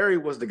 Harry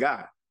was the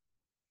guy.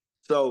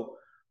 So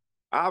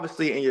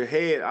obviously, in your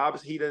head,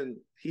 obviously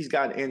he's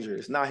gotten injured.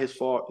 It's not his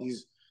fault.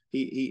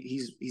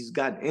 He's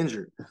gotten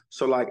injured.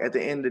 So like at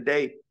the end of the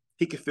day,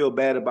 he could feel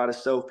bad about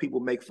himself. People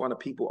make fun of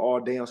people all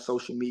day on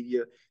social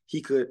media.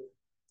 He could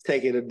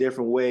take it a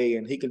different way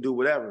and he can do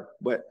whatever.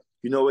 But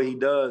you know what he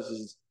does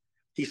is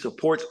he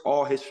supports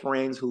all his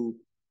friends who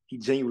he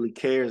genuinely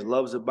cares,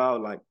 loves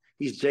about. Like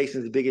he's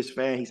Jason's biggest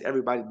fan. He's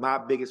everybody, my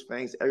biggest fan.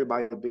 He's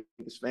everybody's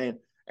biggest fan.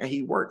 And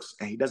he works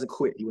and he doesn't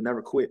quit. He will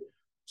never quit.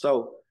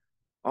 So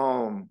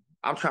I'm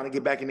trying to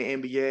get back in the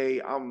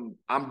NBA.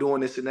 I'm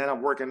doing this and that.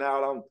 I'm working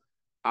out.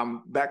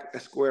 I'm back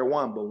at square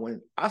one. But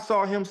when I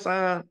saw him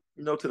sign,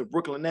 to the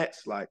Brooklyn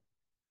Nets, like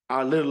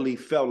I literally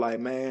felt like,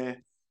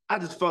 man, I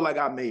just felt like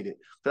I made it.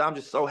 But I'm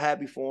just so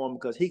happy for him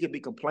because he could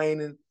be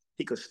complaining,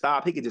 he could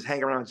stop, he could just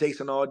hang around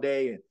Jason all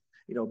day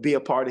and be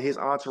a part of his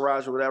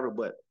entourage or whatever.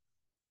 But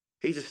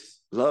he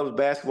just loves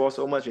basketball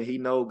so much, and he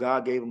knows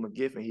God gave him a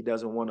gift, and he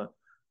doesn't want to.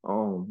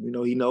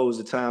 He knows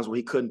the times where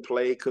he couldn't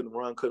play, couldn't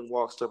run, couldn't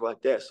walk, stuff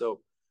like that. So,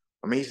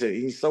 I mean,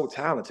 he's so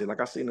talented. Like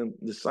I seen him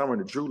this summer in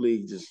the Drew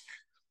League, just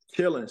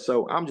killing.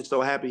 So I'm just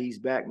so happy he's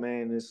back,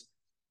 man.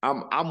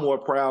 I'm more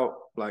proud.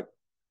 Like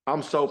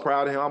I'm so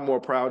proud of him. I'm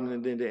more proud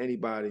than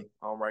anybody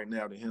right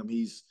now to him.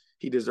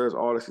 He deserves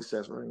all the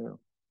success right now.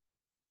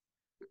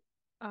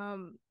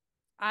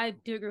 I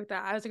do agree with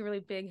that. I was like a really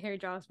big Harry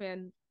Giles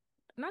fan.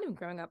 Not even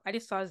growing up. I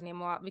just saw his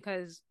name a lot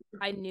because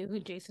I knew who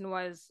Jason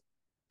was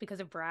because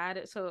of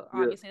Brad. So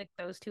Yeah, obviously, like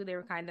those two, they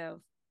were kind of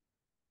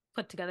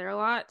put together a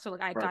lot. So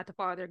like I right, got to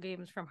follow their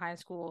games from high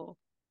school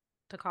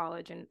to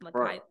college, and like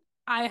right,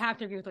 I have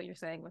to agree with what you're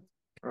saying with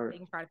right.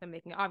 being proud of him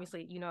making it.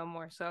 Obviously, you know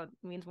more, so it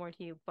means more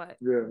to you. But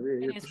Yeah, yeah,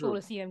 yeah, it for is cool sure,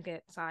 to see him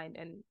get signed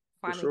and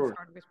for finally his sure.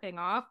 hard work is paying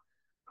off.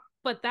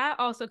 But that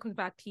also comes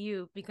back to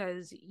you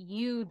because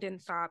you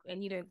didn't stop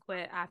and you didn't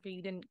quit after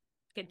you didn't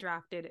get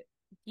drafted.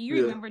 Do you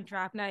Yeah, remember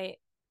draft night?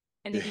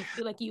 And did yeah, you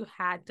feel like you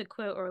had to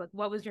quit, or like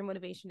what was your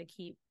motivation to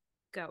keep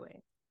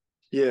going?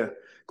 yeah.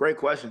 Great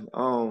question.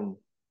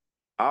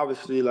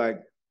 Obviously,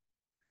 like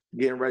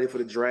getting ready for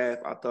the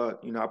draft, I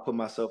thought, I put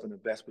myself in the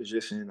best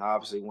position.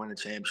 Obviously, win the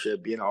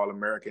championship, being All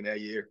American that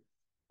year.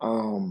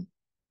 Um,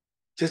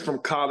 just from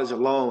college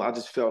alone, I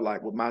just felt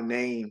like with my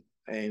name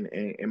and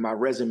my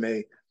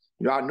resume,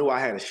 I knew I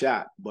had a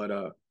shot. But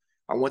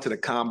I went to the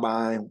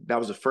combine. That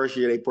was the first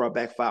year they brought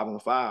back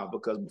 5-on-5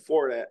 because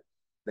before that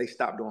they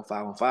stopped doing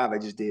 5-on-5. They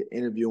just did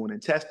interviewing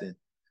and testing.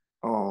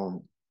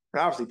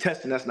 Obviously,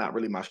 testing that's not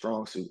really my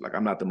strong suit. Like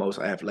I'm not the most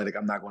athletic.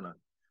 I'm not going to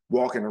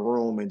walk in a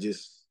room and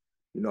just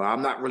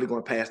I'm not really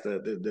going to pass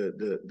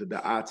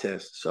the eye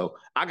test. So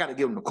I got to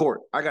give them the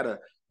court. I got to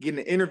get in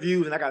the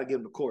interviews and I got to give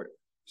them the court.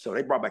 So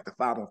they brought back the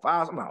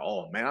 5-on-5s. I'm like,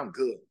 oh man, I'm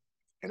good.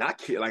 And I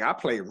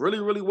played really,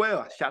 really well.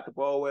 I shot the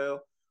ball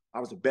well. I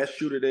was the best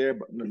shooter there,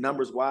 but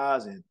numbers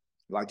wise and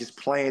like just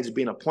playing, just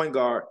being a point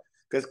guard.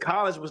 Because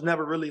college was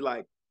never really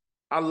like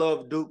I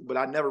love Duke, but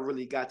I never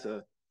really got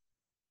to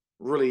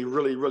really,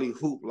 really, really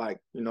hoop like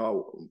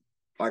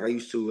I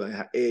used to in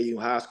AAU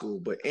high school.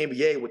 But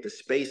NBA with the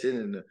spacing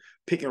and the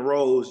pick and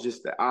rolls,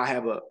 just that I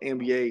have a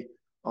NBA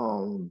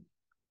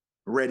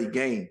ready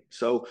game.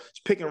 So it's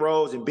pick and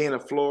rolls and being a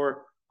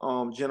floor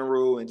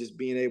general and just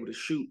being able to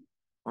shoot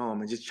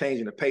and just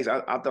changing the pace.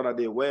 I thought I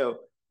did well.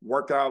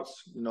 Workouts,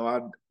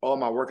 all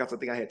my workouts, I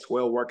think I had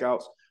 12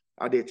 workouts.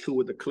 I did 2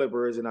 with the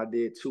Clippers and I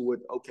did 2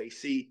 with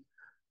OKC.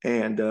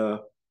 And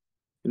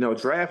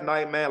draft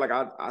night, man, like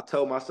I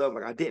told myself,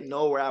 like I didn't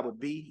know where I would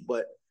be,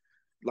 but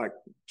like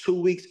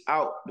 2 weeks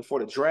out before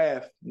the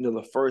draft,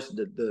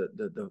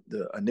 the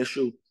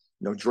initial,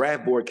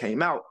 draft board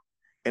came out,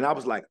 and I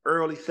was like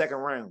early second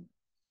round.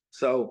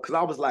 So, cause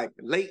I was like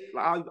late,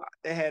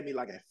 they had me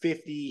like at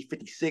 50,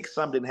 56,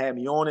 something had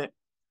me on it.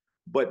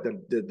 But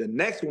the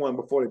next one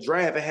before the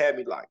draft, it had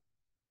me like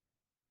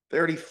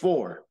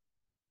 34.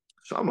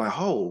 So I'm like,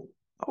 oh,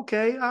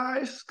 okay, all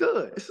right, it's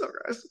good. It's all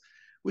right.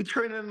 We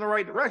trending in the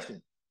right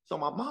direction. So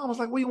my mom was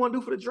like, what do you want to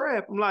do for the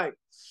draft? I'm like,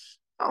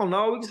 I don't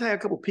know. We just had a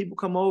couple people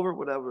come over,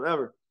 whatever,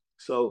 whatever.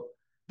 So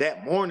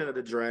that morning of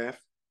the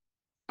draft,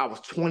 I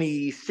was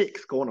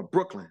 26 going to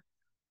Brooklyn.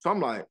 So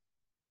I'm like,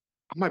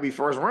 I might be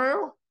first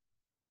round.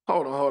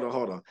 Hold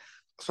on.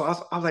 So I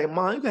was like,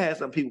 Mom, you can have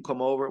some people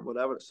come over,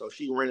 whatever. So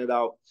she rented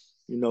out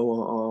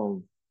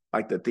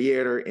like the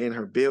theater in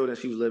her building.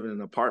 She was living in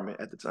an apartment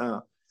at the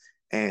time,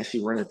 and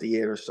she rented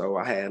theater. So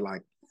I had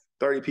like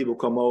 30 people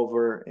come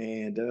over,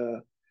 and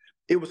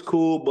it was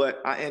cool. But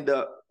I end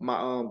up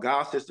my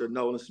god sister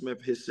Nolan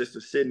Smith, his sister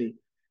Sydney,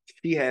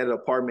 she had an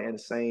apartment in the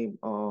same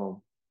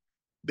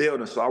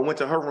building. So I went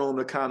to her room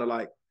to kind of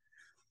like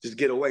just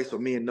get away. So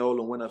me and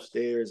Nolan went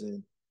upstairs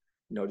and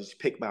just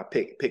pick by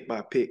pick,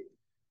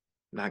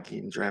 not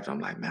getting drafted. I'm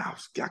like, man,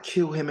 I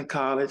killed him in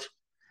college.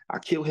 I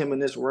killed him in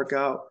this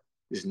workout,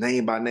 just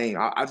name by name.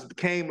 I just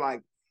became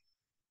like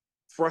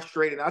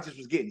frustrated. I just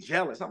was getting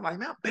jealous. I'm like,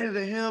 man, I'm better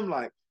than him.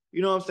 Like,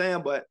 you know what I'm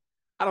saying? But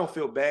I don't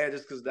feel bad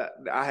just because that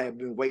I have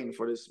been waiting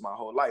for this my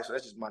whole life. So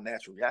that's just my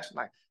natural reaction.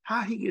 Like,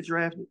 how he get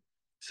drafted?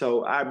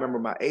 So I remember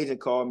my agent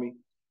called me.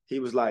 He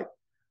was like,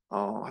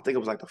 I think it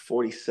was like the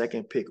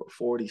 42nd pick or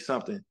 40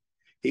 something.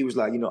 He was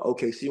like,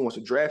 OKC wants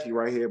to draft you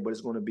right here, but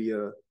it's going to be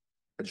a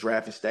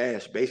draft and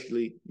stash.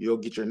 Basically, you'll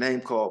get your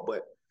name called,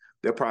 but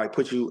they'll probably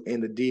put you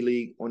in the D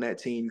League on that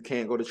team. You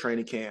can't go to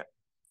training camp,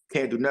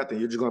 can't do nothing.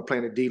 You're just going to play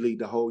in the D League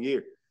the whole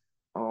year,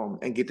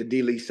 and get the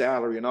D League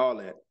salary and all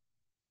that.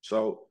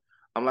 So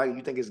I'm like,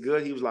 you think it's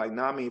good? He was like,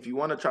 nah, I mean, if you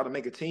want to try to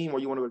make a team or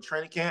you want to go to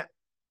training camp,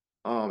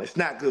 it's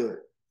not good.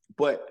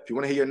 But if you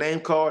want to hear your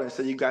name called and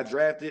say you got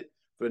drafted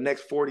for the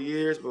next 40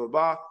 years, blah, blah,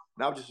 blah.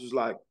 And I was just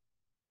like,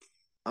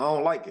 I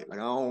don't like it. Like,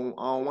 I don't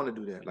want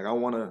to do that. Like, I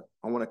want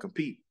to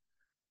compete.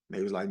 And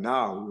they was like,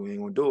 nah, we ain't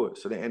gonna do it.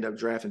 So they end up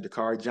drafting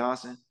Dakari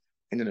Johnson.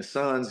 And then the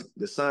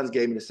Suns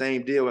gave me the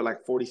same deal at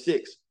like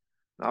 46.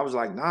 And I was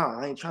like, nah,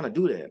 I ain't trying to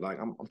do that. Like,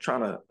 I'm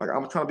trying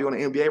to be on the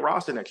NBA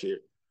roster next year.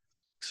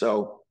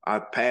 So I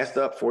passed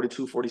up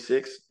 42,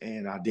 46,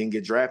 and I didn't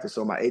get drafted.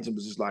 So my agent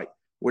was just like,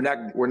 we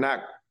don't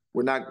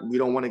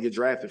want to get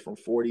drafted from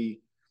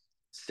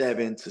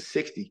 47 to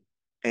 60.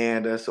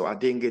 And so I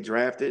didn't get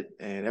drafted,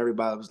 and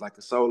everybody was like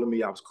consoling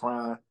me. I was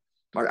crying.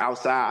 Like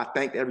outside, I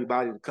thanked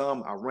everybody to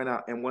come. I ran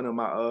out in one of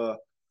my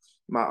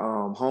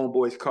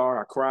homeboy's car.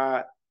 I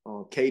cried.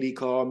 KD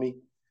called me,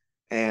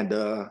 and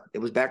it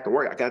was back to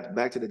work. I got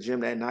back to the gym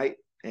that night,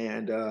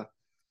 and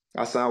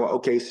I signed with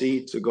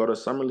OKC to go to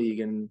Summer League,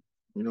 and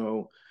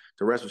the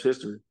rest was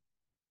history.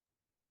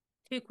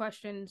 Two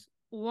questions.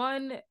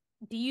 One,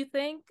 do you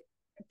think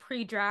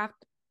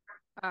pre-draft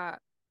uh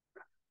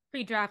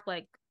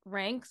like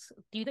ranks,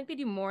 do you think they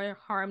do more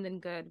harm than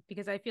good?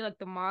 Because I feel like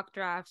the mock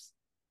drafts,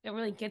 it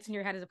really gets in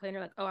your head as a player. You're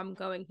like, oh, I'm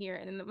going here,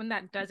 and then when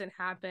that doesn't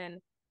happen,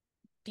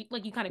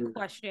 you kind of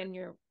question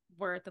your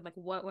worth and like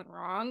what went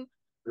wrong.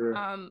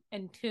 Yeah.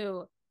 And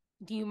two,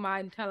 do you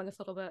mind telling us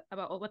a little bit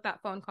about what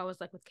that phone call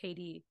was like with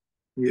KD?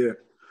 Yeah.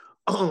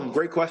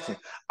 Great question.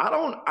 I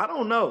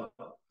don't know.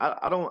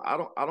 I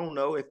don't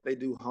know if they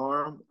do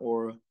harm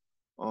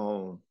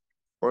um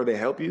or they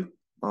help you.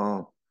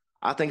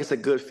 I think it's a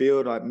good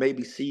field. Like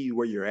maybe see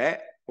where you're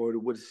at, or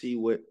to see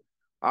what.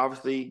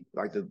 Obviously,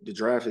 like the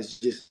draft is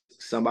just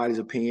somebody's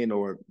opinion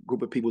or a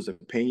group of people's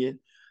opinion.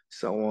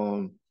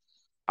 So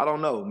I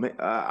don't know.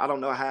 I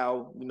don't know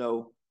how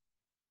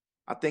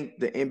I think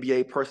the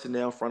NBA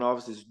personnel front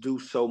offices do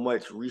so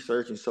much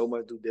research and so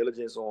much due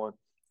diligence on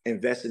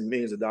investing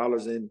millions of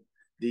dollars in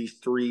these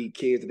 3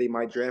 kids that they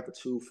might draft, or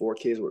 2, 4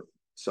 kids with.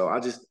 So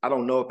I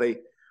don't know if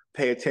they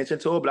pay attention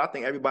to it, but I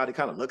think everybody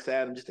kind of looks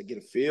at them just to get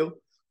a feel.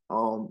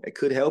 It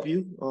could help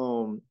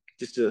you.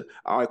 Just to,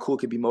 all right, cool, it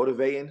could be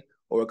motivating,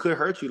 or it could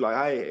hurt you. Like,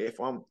 hey, if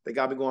they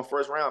got me going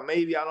first round,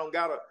 maybe I don't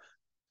gotta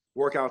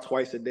work out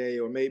twice a day,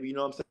 or maybe, you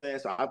know what I'm saying?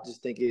 So I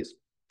just think it's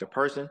the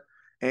person.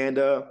 And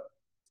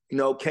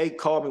Kate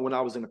called me when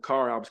I was in the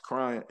car. I was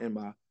crying in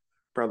my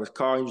brother's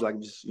car. He was like,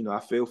 just, I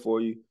feel for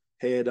you.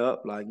 Head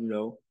up. Like,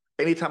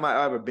 anytime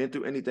I ever been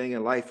through anything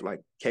in life,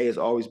 like Kay has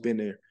always been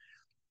there.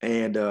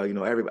 And,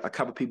 a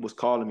couple people was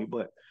calling me,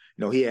 but,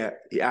 I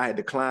had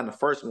declined the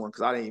first one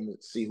because I didn't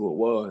even see who it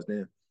was.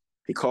 Then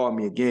he called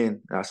me again.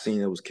 And I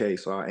seen it was Kay.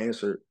 So I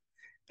answered,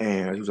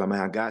 and he was like,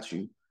 man, I got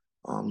you.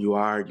 You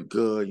are, you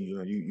good.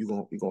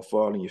 You're gonna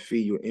fall on your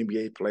feet. You're an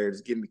NBA player.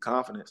 Just give me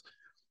confidence.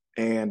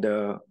 And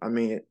I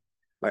mean,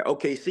 like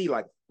OKC,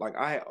 like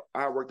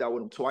I worked out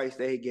with him twice.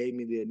 They gave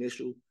me the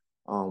initial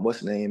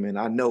what's the name, and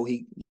I know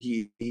he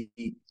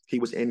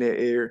was in their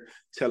ear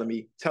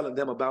telling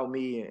them about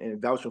me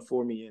and vouching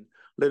for me, and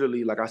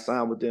literally like I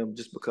signed with them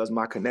just because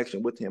my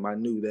connection with him. I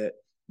knew that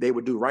they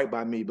would do right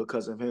by me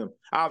because of him.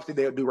 Obviously,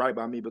 they'll do right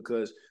by me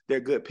because they're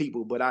good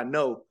people, but I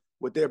know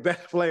with their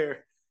best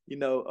player,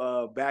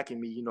 backing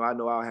me, I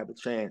know I'll have a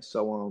chance.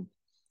 So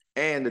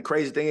and the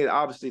crazy thing is,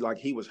 obviously, like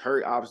he was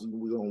hurt. Obviously,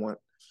 we don't want,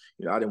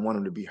 I didn't want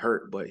him to be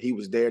hurt, but he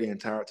was there the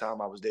entire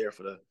time I was there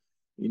for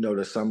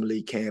the summer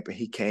league camp, and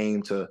he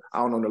came to. I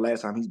don't know the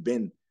last time he's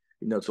been,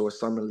 to a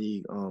summer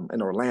league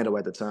in Orlando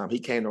at the time. He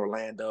came to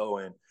Orlando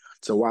and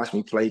to watch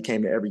me play. He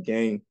came to every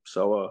game,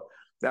 so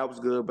that was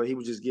good. But he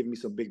was just giving me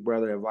some big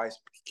brother advice: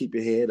 keep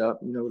your head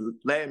up,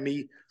 letting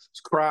me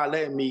cry,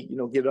 letting me,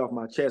 get it off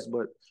my chest,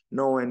 but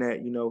knowing that,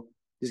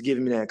 just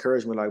giving me that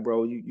encouragement, like,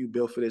 bro, you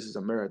built for this. It's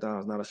a marathon,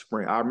 it's not a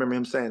sprint. I remember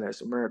him saying that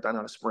it's a marathon,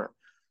 not a sprint.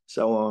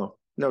 So,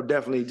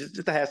 definitely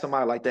just to have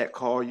somebody like that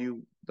call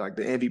you, like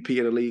the MVP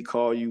of the league,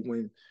 call you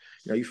when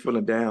you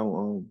feeling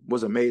down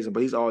was amazing.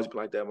 But he's always been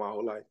like that my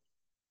whole life.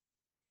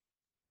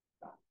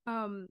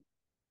 Um,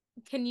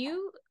 can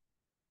you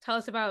tell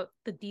us about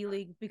the D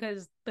League?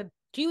 Because the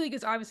G League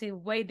is obviously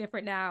way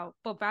different now.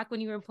 But back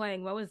when you were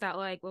playing, what was that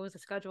like? What was the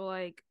schedule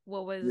like?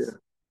 What was Yeah.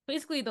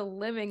 basically the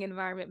living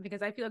environment?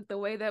 Because I feel like the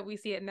way that we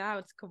see it now,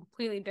 it's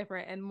completely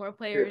different, and more Yeah.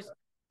 players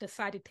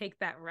decide to take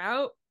that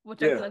route,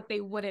 which I feel Yeah. like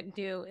they wouldn't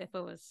do if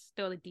it was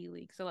still the D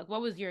League. So, like,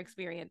 what was your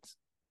experience?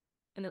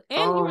 And you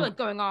were Um. like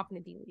going off in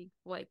the D League,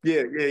 like.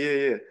 Yeah. Yeah.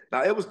 Yeah. Yeah.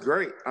 Now it was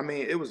great. I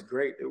mean, it was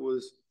great. It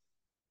was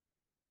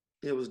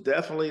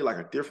definitely like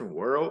a different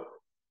world,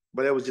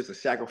 but it was just a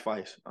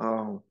sacrifice.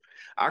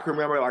 I can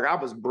remember like I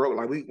was broke.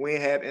 Like we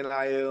didn't have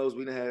NILs,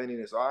 we didn't have any of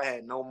this. So I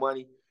had no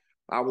money.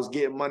 I was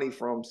getting money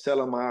from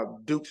selling my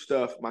Duke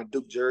stuff, my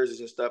Duke jerseys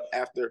and stuff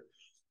after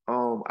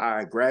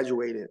I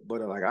graduated.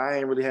 But like I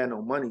ain't really had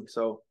no money.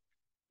 So,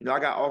 I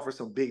got offered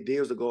some big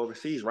deals to go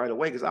overseas right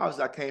away because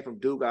obviously I came from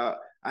Duke. I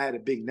had a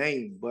big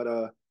name, but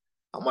I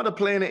wanted to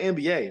play in the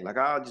NBA. Like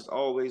I just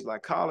always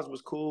like college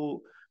was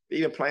cool.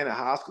 Even playing in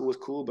high school was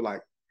cool, but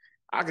like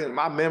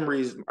my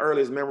memories,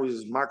 earliest memories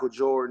is Michael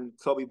Jordan,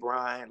 Kobe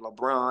Bryant,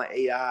 LeBron,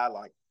 AI.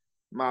 Like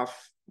my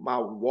my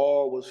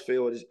wall was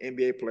filled with just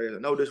NBA players.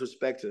 No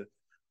disrespect to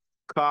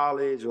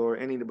college or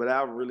anything, but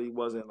I really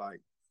wasn't like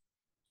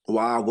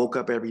why I woke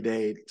up every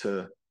day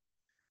to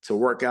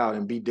work out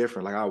and be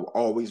different. Like I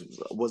always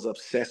was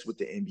obsessed with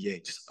the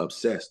NBA, just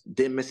obsessed.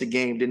 Didn't miss a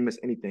game, didn't miss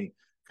anything.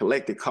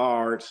 Collected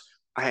cards.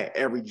 I had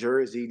every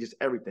jersey, just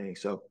everything.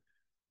 So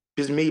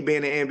just me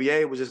being in the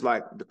NBA was just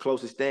like the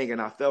closest thing,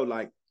 and I felt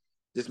like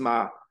just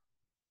my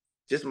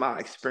just my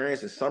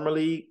experience in summer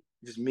league,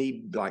 just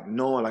me like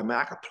knowing like man,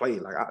 I could play.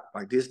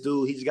 Like this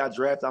dude, he just got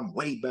drafted. I'm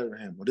way better than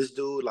him. Or this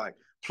dude like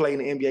played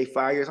in the NBA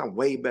 5 years. I'm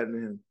way better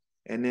than him.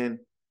 And then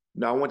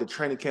I went to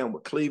training camp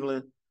with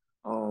Cleveland.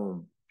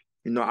 Um,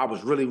 I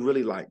was really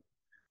really like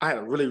I had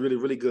a really really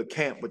really good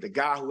camp. But the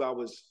guy who I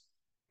was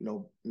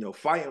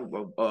fighting,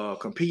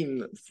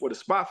 competing for the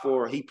spot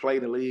for, he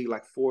played in the league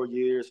like 4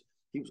 years.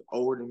 He was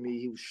older than me.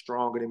 He was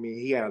stronger than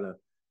me. He had a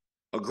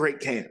great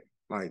camp.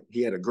 Like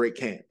he had a great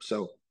camp.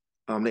 So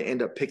they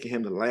end up picking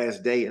him the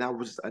last day, and I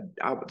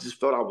just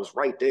felt I was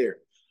right there.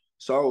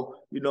 So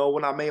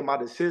when I made my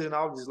decision,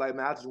 I was just like,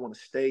 man, I just want to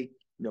stay,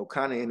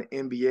 kind of in the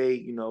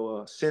NBA,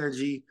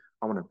 synergy.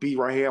 I want to be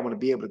right here. I want to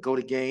be able to go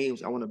to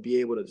games. I want to be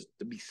able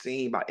to be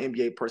seen by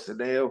NBA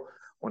personnel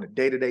on a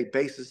day-to-day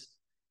basis.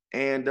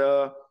 And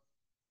I'm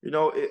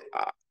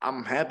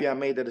happy I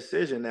made that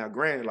decision. Now,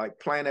 granted, like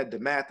playing at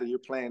DeMatha, you're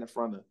playing in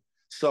front of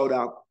sold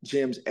out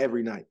gyms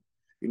every night.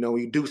 When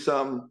you do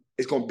something,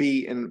 it's gonna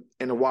be in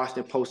the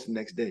Washington Post the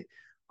next day.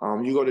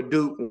 You go to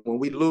Duke, when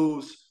we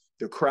lose,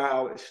 the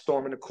crowd is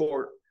storming the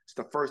court. It's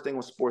the first thing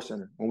on Sports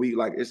Center. When we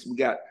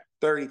got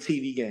 30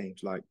 TV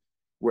games, like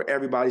we're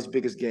everybody's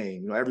biggest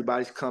game.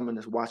 Everybody's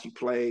coming to watch you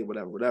play,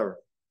 whatever, whatever.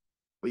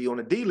 But you on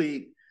the D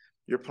League,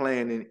 you're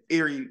playing in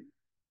Erie,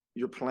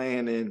 you're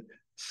playing in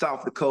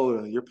South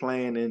Dakota, you're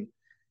playing on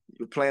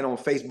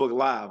Facebook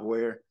Live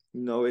where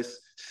it's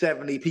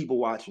 70 people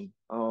watching.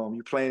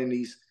 You're playing in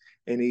these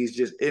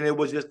just, and it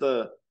was just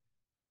a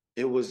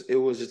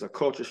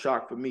culture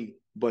shock for me.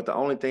 But the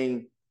only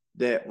thing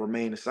that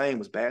remained the same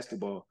was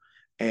basketball,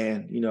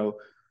 and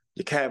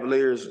the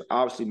Cavaliers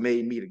obviously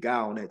made me the guy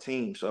on that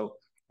team. So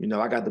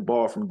I got the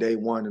ball from day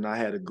one, and I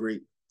had a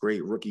great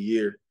rookie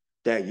year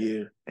that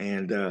year,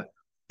 and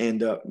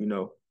end up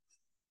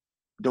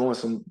doing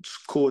some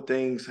cool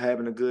things,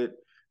 having a good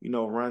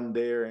run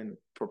there, and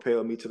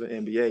propelled me to the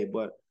NBA.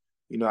 But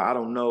I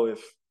don't know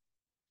if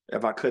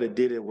I could have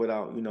did it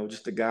without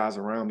just the guys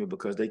around me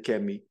because they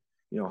kept me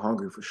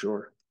hungry for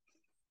sure.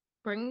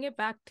 Bringing it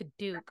back to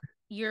Duke,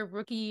 your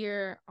rookie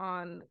year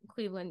on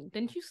Cleveland,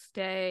 didn't you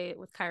stay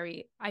with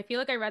Kyrie? I feel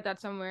like I read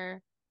that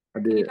somewhere. I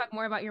Can you did. talk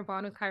more about your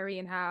bond with Kyrie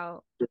and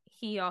how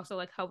he also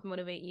like helped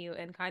motivate you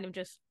and kind of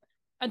just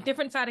a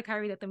different side of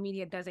Kyrie that the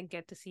media doesn't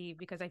get to see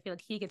because I feel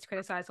like he gets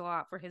criticized a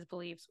lot for his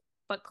beliefs,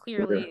 but Yeah.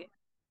 clearly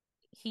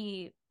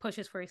he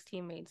pushes for his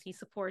teammates. He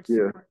supports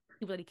Yeah.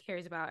 people that he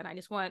cares about, and I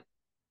just want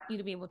you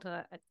to be able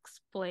to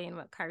explain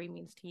what Kyrie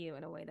means to you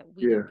in a way that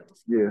we Yeah. don't get to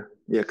see. Yeah.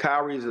 Yeah.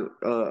 Kyrie's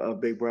a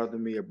big brother to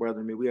me, a brother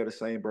to me. We had the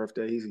same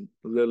birthday. He's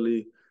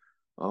literally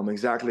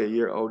exactly a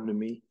year older than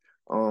me.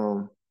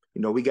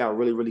 We got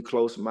really, really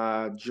close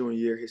my junior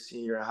year, his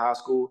senior year in high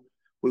school.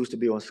 We used to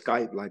be on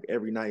Skype like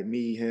every night,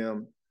 me,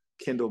 him,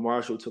 Kendall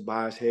Marshall,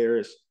 Tobias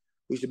Harris.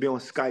 We used to be on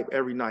Skype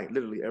every night,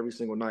 literally every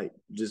single night,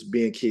 just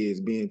being kids,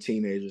 being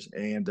teenagers.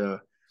 And,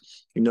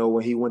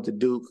 when he went to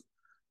Duke,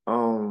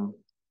 um,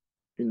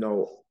 you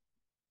know,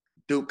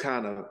 Duke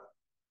kind of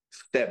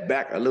stepped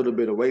back a little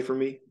bit away from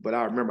me. But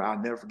I remember,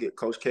 I'll never forget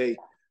Coach K.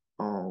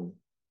 Um,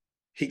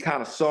 he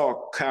kind of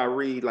saw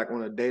Kyrie like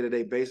on a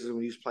day-to-day basis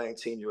when he was playing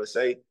Team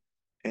USA.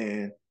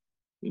 And,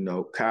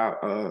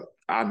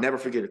 I'll never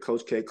forget it.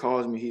 Coach K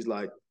calls me. He's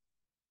like,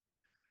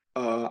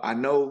 I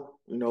know,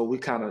 we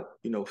kind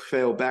of,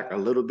 fell back a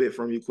little bit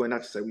from you, Quinn.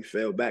 Not to say we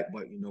fell back,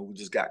 but, we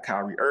just got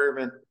Kyrie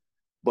Irving.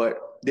 But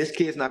this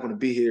kid's not going to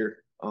be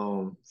here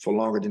for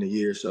longer than a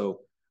year.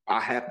 So I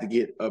have to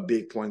get a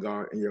big point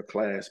guard in your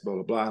class, blah,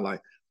 blah, blah. And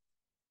like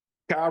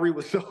Kyrie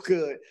was so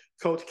good,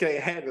 Coach K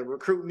had to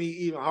recruit me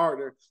even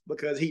harder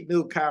because he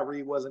knew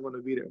Kyrie wasn't going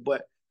to be there.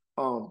 But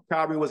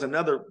Kyrie was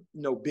another,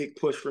 big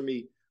push for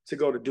me to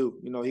go to Duke.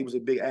 He was a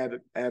big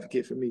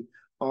advocate for me.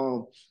 A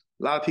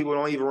lot of people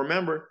don't even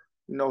remember,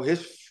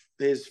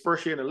 his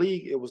first year in the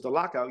league, it was the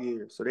lockout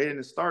year. So they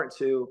didn't start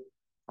until,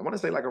 I want to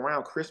say like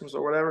around Christmas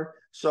or whatever.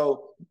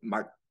 So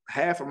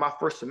half of my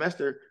first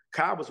semester,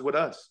 Kyle was with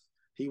us.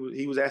 He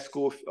was at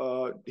school.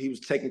 He was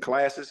taking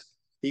classes.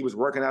 He was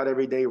working out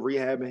every day,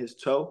 rehabbing his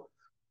toe.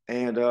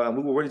 And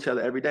we were with each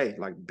other every day,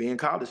 like being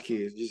college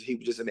kids. He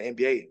was just in the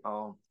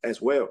NBA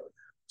as well.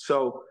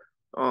 So,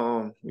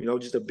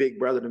 just a big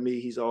brother to me.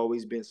 He's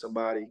always been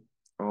somebody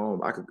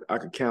I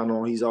could count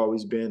on. He's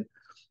always been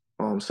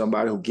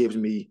somebody who gives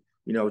me,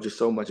 just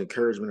so much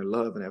encouragement and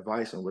love and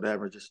advice and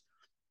whatever. Just,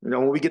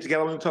 when we get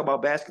together, we talk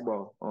about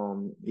basketball.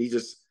 He's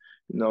just,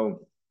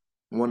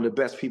 one of the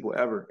best people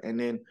ever. And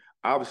then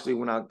obviously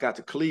when I got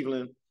to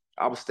Cleveland,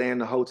 I was staying in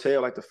the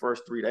hotel like the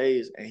first 3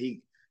 days, and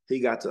he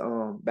got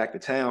to back to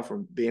town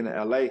from being in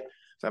LA.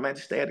 So I man,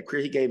 just stay at the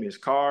crib. He gave me his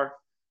car.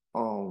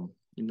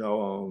 He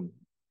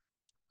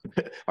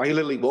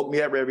literally woke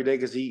me up every day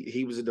because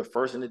he was the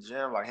first in the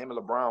gym. Like him and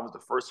LeBron was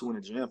the first two in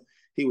the gym.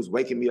 He was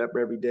waking me up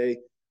every day.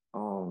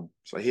 So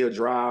he'll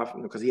drive,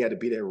 because he had to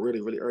be there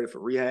really, really early for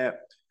rehab.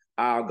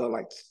 I'll go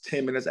like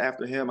 10 minutes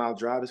after him. I'll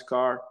drive his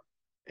car.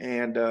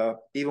 And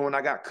even when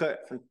I got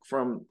cut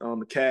from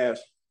the Cavs,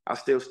 I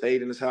still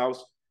stayed in his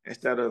house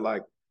instead of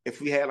like,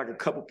 if we had like a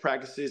couple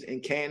practices in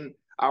Canton,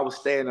 I would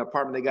stay in the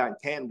apartment they got in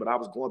Canton, but I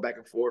was going back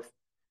and forth,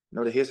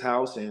 to his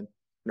house. And,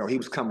 he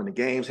was coming to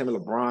games, him and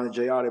LeBron and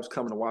JR, they was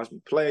coming to watch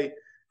me play.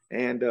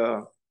 And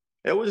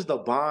it was just a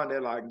bond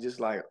that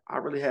I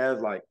really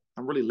have, like,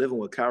 I'm really living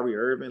with Kyrie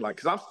Irving. Like,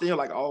 cause I'm still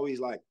like always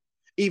like,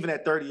 even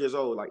at 30 years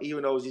old, like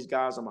even though these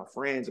guys are my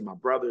friends and my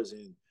brothers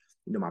and,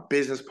 my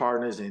business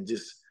partners and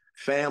just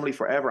family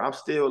forever, I'm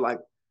still like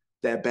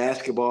that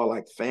basketball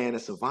like fan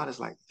and savant. Is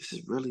like, this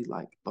is really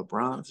like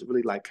LeBron. It's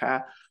really like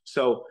Kai.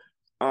 So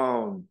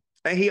and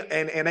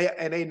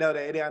they know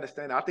that, they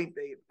understand. I think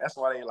that's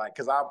why they like,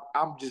 because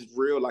I'm just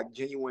real like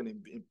genuine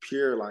and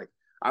pure. Like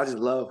I just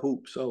love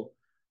hoop. So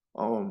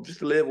just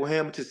to live with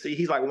him, to see,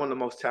 he's like one of the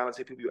most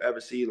talented people you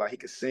ever see. Like he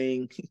can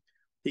sing,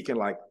 he can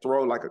like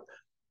throw like a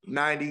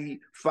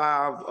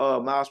 95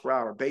 miles per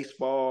hour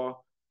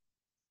baseball.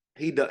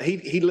 He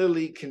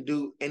literally can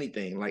do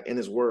anything like in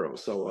his world.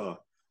 So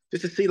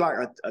just to see like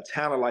a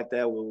talent like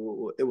that,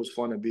 it was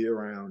fun to be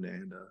around.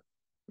 And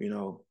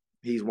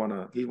he's one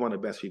of the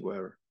best people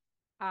ever.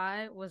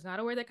 I was not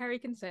aware that Kyrie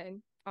can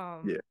sing.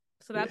 Yeah.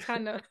 So that's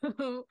kind of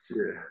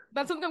yeah.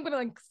 That's something I'm gonna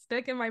like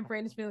stick in my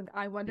brain. Just being like,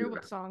 I wonder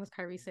what songs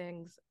Kyrie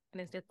sings,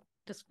 and it's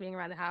just being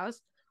around the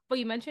house. But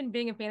you mentioned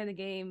being a fan of the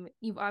game.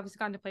 You've obviously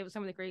gotten to play with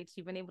some of the greats.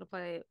 You've been able to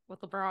play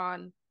with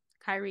LeBron,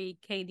 Kyrie,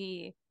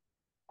 KD,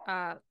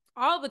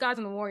 all of the guys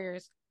on the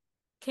Warriors.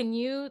 Can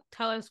you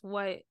tell us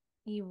what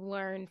you've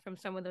learned from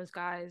some of those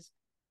guys?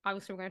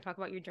 Obviously, we're going to talk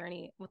about your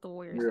journey with the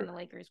Warriors and the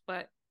Lakers,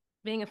 but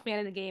being a fan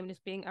of the game,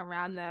 just being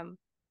around them,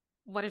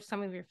 what are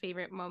some of your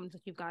favorite moments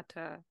that you've got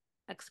to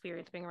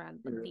experience being around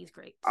these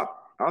greats?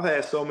 I've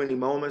had so many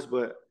moments,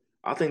 but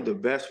I think the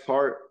best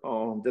part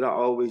that I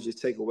always just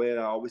take away, that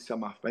I always tell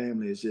my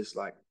family, is just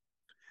like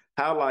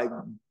how like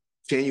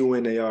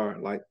genuine they are.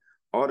 Like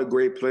all the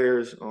great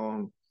players.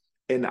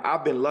 And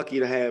I've been lucky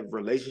to have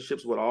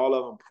relationships with all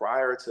of them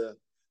prior to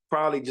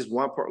probably just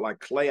one part. Like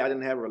Clay, I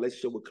didn't have a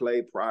relationship with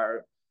Clay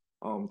prior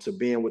to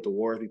being with the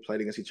Warriors. We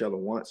played against each other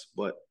once,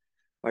 but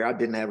like I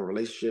didn't have a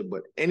relationship.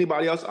 But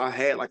anybody else, I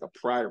had like a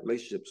prior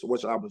relationship, so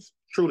which I was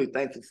truly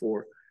thankful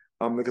for.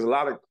 Because a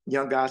lot of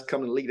young guys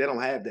come in the league, they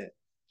don't have that.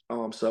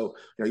 So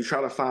you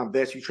try to find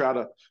vets, you try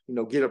to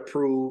get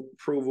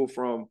approval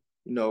from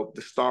the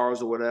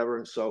stars or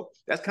whatever. So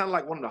that's kind of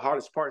like one of the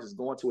hardest parts, is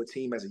going to a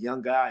team as a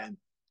young guy, and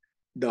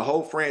the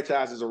whole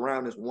franchise is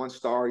around this one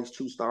star, these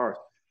two stars.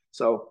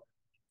 So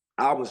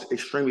I was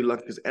extremely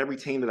lucky, because every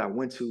team that I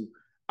went to,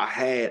 I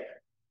had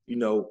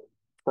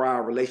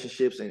prior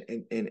relationships,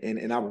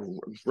 and I was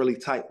really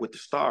tight with the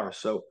stars.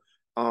 So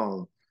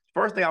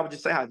first thing I would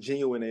just say how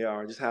genuine they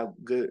are, just how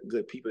good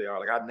people they are.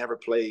 Like I never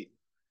played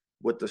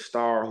with the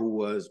star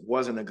who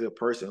wasn't a good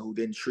person, who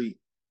didn't treat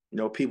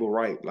people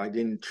right, like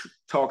didn't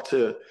talk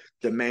to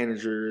the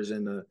managers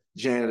and the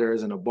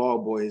janitors and the ball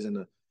boys and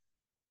the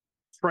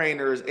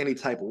trainers any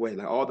type of way.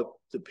 Like all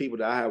the people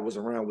that I had was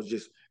around was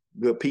just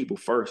good people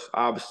first.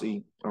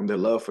 Obviously, their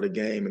love for the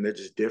game, and they're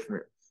just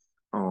different.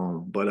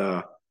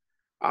 But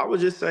I would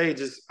just say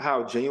just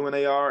how genuine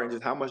they are, and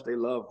just how much they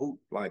love hoop.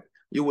 Like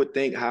you would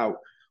think how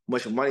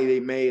much money they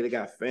made, they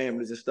got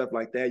families and stuff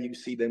like that. You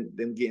see them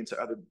get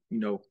into other,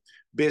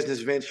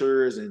 business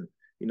ventures, and,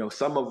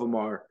 some of them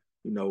are,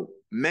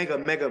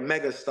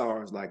 mega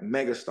stars, like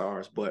mega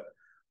stars. But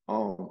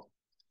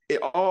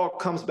it all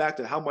comes back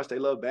to how much they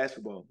love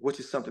basketball, which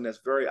is something that's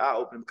very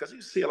eye-opening, because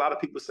you see a lot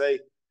of people say,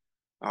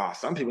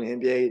 some people in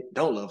the NBA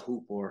don't love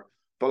hoop, or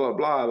blah, blah,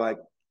 blah. Like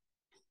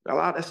a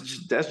lot,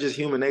 that's just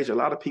human nature. A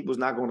lot of people's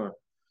not gonna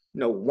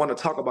want to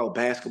talk about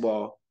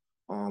basketball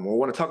or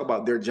want to talk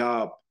about their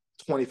job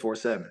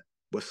 24/7.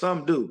 But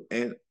some do.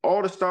 And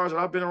all the stars that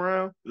I've been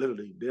around,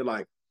 literally, they're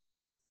like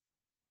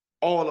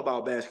all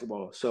about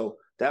basketball. So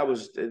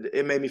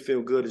it made me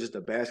feel good as just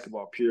a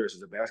basketball purist,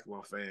 as a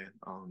basketball fan,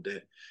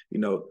 that,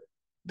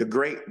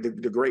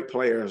 the great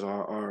players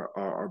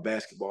are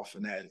basketball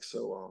fanatics.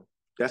 So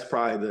that's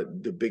probably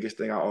the biggest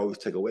thing I always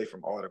take away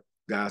from all the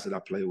guys that I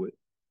play with.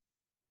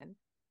 And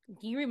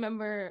do you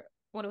remember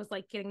what it was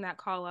like getting that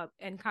call up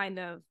and kind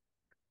of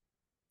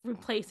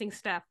replacing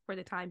Steph for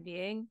the time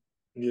being?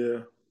 Yeah.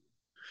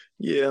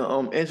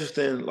 Yeah,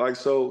 interesting. Like,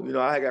 so,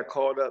 I got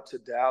called up to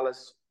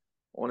Dallas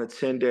on a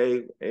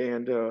 10-day,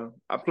 and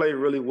I played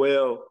really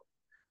well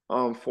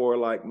for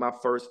like my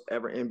first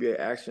ever NBA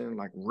action,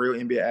 like real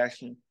NBA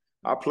action.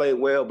 I played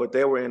well, but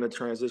they were in a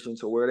transition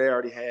to where they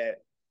already had,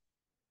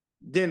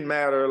 didn't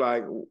matter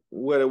like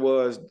what it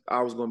was,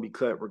 I was going to be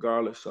cut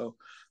regardless. So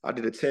I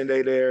did a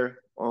 10-day there.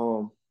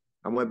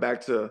 I went back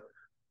to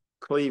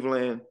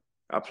Cleveland.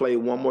 I played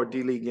one more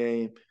D League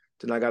game.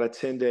 Then I got a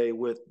 10-day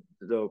with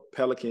the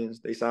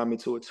Pelicans. They signed me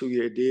to a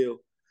 2-year deal.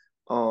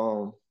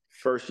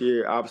 First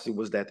year obviously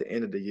was at the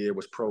end of the year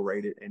was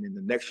prorated, and then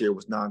the next year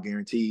was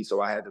non-guaranteed. So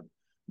I had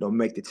to,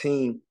 make the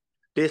team.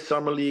 This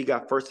summer league,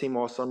 got first team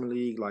all summer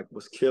league, like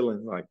was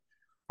killing. Like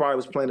probably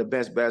was playing the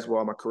best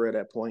basketball of my career at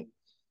that point.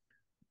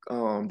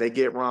 They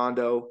get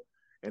Rondo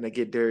and they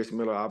get Darius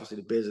Miller, obviously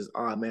the business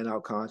odd man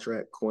out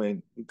contract.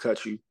 Quinn, we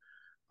cut you.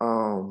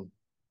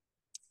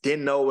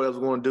 Didn't know what I was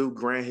going to do.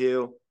 Grant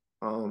Hill,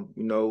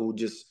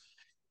 just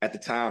at the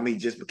time, he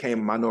just became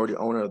a minority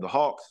owner of the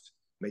Hawks,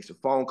 makes a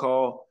phone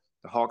call.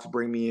 The Hawks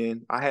bring me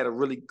in.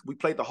 We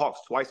played the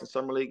Hawks twice in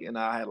Summer League, and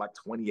I had like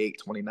 28,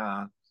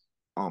 29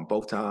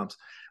 both times.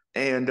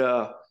 And,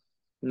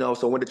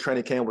 so when the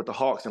training came with the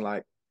Hawks, and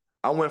like,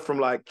 I went from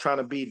like trying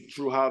to be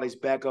Drew Holiday's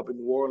backup in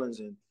New Orleans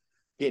and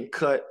getting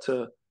cut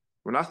to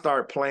when I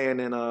started playing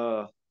in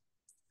Atlanta.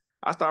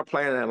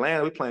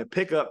 We playing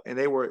pickup, and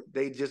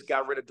they just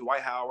got rid of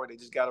Dwight Howard. They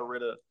just got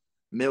rid of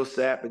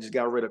Millsap. They just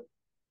got rid of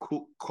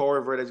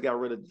Corver. They just got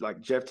rid of like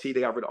Jeff T.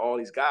 They got rid of all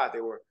these guys.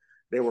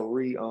 They were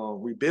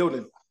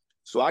rebuilding.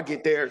 So I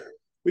get there.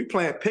 We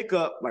playing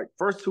pickup like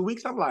first 2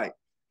 weeks. I'm like,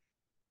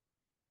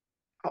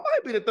 I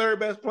might be the third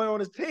best player on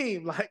this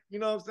team. Like, you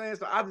know what I'm saying?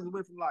 So I just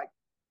went from like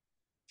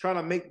trying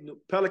to make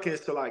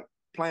Pelicans to like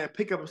playing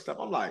pickup and stuff.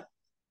 I'm like,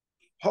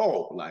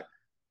 like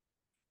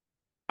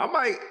I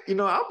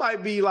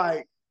might be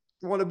like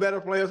one of the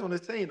better players on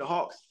this team, the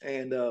Hawks.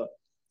 And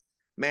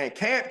man,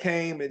 camp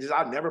came and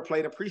I never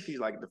played in preseason.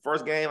 Like the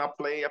first game I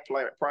played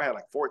probably had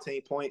like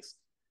 14 points,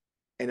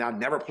 and I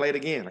never played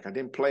again. Like I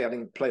didn't play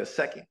a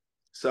second.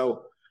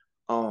 So,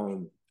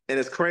 and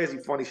it's crazy,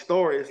 funny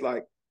story. It's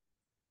like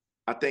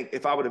I think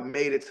if I would have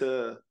made it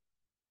to,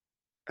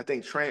 I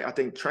think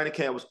training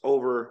camp was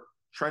over.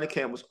 Training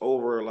camp was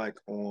over like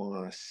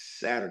on a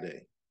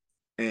Saturday,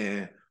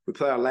 and we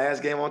played our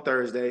last game on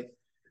Thursday.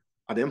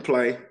 I didn't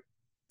play.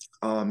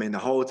 And the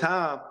whole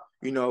time,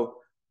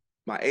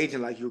 my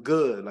agent, like, you're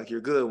good. Like,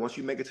 you're good. Once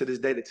you make it to this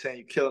day, they're saying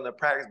you're killing the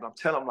practice. But I'm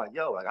telling them, like,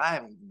 yo, like, I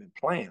haven't even been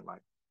playing.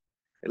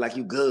 Like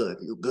you good.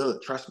 You're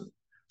good. Trust me.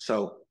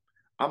 So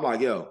I'm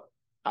like, yo,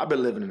 I've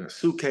been living in a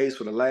suitcase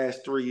for the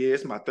last 3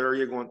 years. It's my third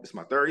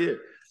year.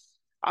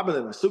 I've been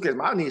living in a suitcase.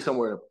 I need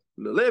somewhere to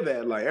live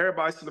at. Like,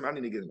 everybody's telling me I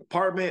need to get an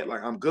apartment.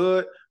 Like, I'm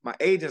good. My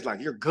agent's like,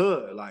 you're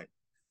good. Like,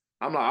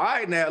 I'm like, all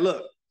right, now,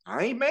 look,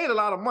 I ain't made a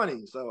lot of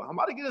money, so I'm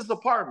about to get this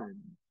apartment.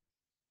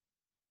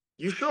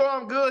 You sure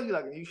I'm good? He's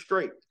like, you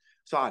straight.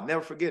 So I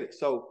never forget it.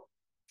 So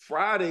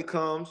Friday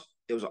comes,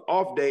 it was an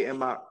off day, and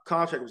my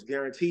contract was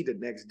guaranteed the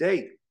next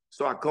day.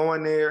 So I go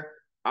in there,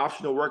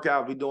 optional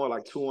workout, we doing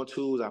like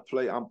 2-on-2s. I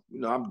play,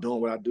 I'm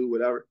doing what I do,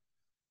 whatever.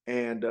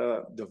 And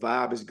the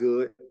vibe is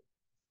good.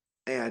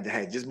 And I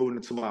had just moved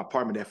into my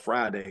apartment that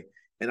Friday,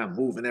 and I'm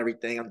moving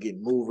everything. I'm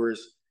getting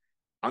movers.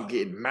 I'm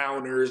getting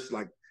mounters,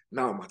 like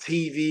mount my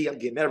TV. I'm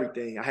getting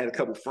everything. I had a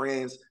couple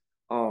friends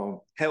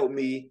help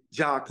me.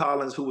 John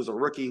Collins, who was a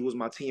rookie, who was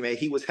my teammate,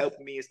 he was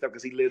helping me and stuff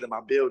because he lived in my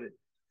building.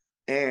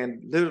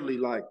 And literally,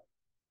 like,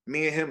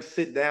 me and him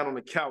sit down on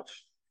the couch,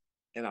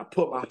 and I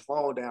put my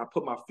phone down, I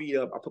put my feet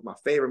up, I put my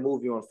favorite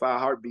movie on, 5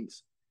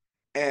 Heartbeats.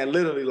 And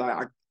literally,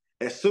 like,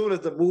 as soon as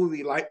the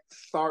movie like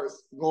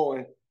starts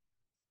going,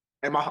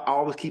 and I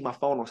always keep my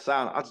phone on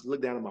silent, I just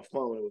look down at my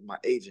phone. It was my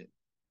agent,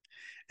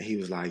 and he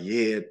was like,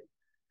 "Yeah,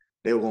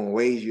 they were gonna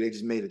wage you. They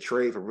just made a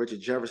trade for Richard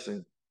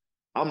Jefferson."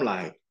 I'm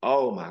like,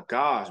 "Oh my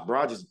gosh,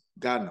 bro! I just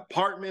got an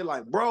apartment.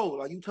 Like, bro,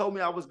 like you told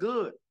me I was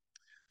good."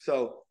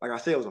 So, like I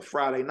said, it was a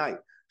Friday night.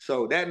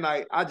 So that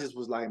night, I just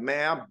was like,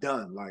 "Man, I'm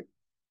done." Like,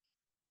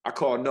 I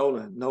called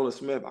Nolan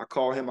Smith. I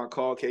called him. I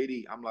called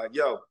KD. I'm like,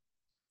 "Yo,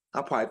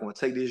 I'm probably gonna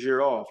take this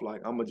year off.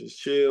 Like, I'm gonna just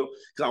chill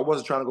because I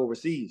wasn't trying to go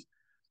overseas.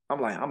 I'm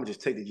like, I'm gonna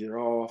just take the year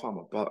off. I'm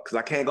a buck because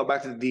I can't go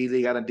back to the D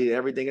League. I done did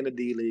everything in the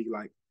D League.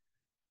 Like,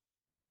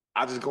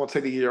 I just gonna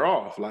take the year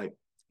off." Like,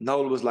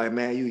 Nola was like,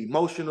 "Man, you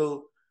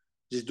emotional.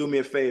 Just do me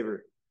a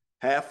favor.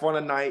 Have fun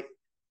tonight.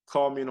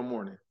 Call me in the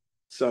morning."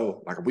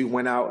 So, like, we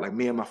went out, like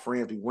me and my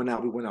friends, we went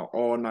out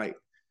all night.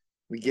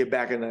 We get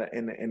back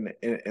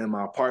in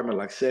my apartment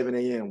like 7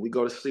 a.m. We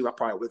go to sleep. I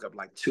probably wake up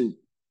like 2.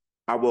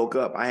 I woke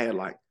up. I had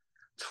like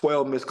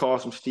 12 missed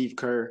calls from Steve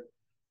Kerr.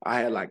 I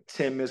had like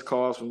 10 missed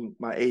calls from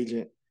my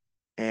agent,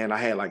 and I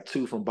had like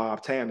 2 from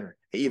Bob Tanner.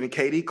 And even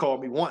KD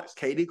called me once.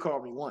 KD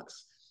called me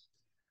once.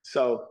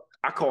 So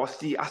I called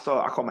Steve. I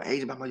called my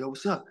agent. I'm like, yo,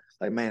 what's up?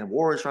 Like, man,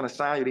 Warriors trying to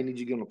sign you. They need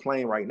you to get on the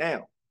plane right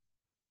now.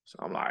 So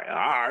I'm like, all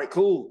right,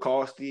 cool.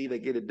 Call Steve. They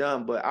get it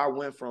done. But I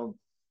went from,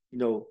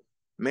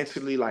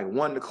 mentally like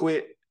wanting to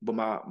quit, but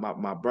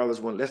my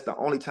brothers wouldn't. That's the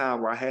only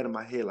time where I had in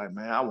my head like,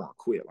 man, I want to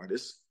quit like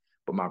this.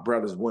 But my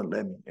brothers wouldn't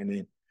let me. And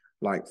then,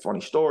 like,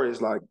 funny story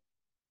is like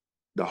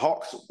the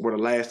Hawks were the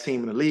last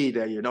team in the league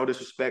that year. No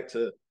disrespect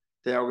to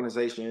the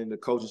organization, the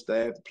coaching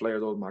staff, the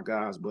players, those are my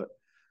guys, but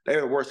they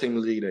were the worst team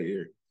in the league that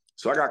year.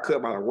 So I got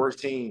cut by the worst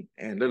team,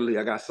 and literally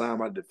I got signed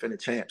by the defending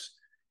champs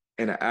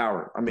in an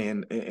hour. I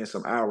mean, in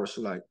some hours.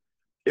 So like,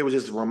 it was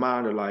just a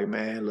reminder, like,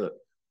 man, look,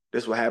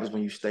 this is what happens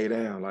when you stay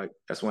down. Like,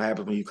 that's what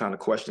happens when you kind of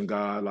question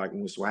God. Like,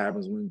 this is what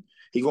happens when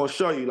He gonna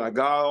show you. Like,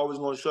 God always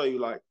gonna show you,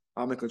 like,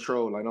 I'm in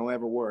control. Like, don't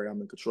ever worry,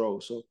 I'm in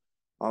control. So,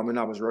 and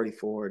I was ready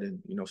for it.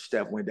 And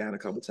Steph went down a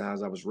couple of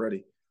times. I was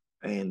ready,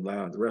 and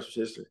the rest was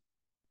history.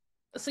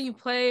 So you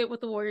play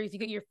with the Warriors, you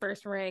get your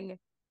first ring.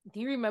 Do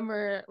you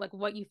remember like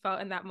what you felt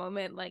in that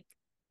moment? Like,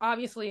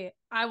 obviously,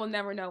 I will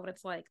never know what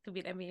it's like to be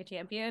an NBA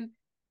champion,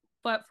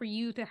 but for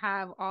you to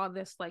have all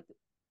this like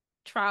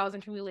trials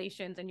and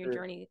tribulations in your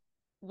journey,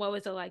 what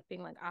was it like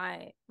being like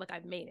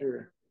I've made it?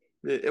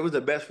 Yeah. It was the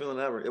best feeling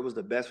ever. It was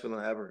the best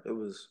feeling ever. It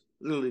was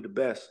literally the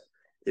best.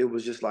 It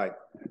was just like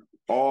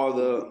all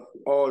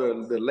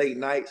the late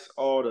nights,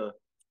 all the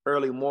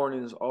early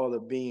mornings, all the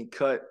being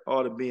cut,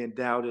 all the being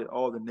doubted,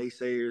 all the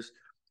naysayers,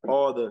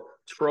 all the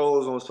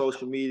trolls on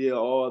social media,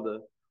 all the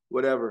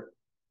whatever,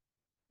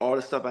 all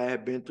the stuff I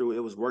had been through.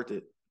 It was worth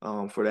it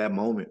for that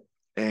moment.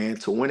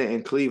 And to win it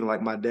in Cleveland,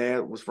 like my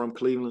dad was from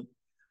Cleveland.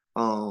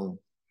 Um,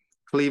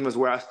 Cleveland's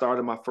where I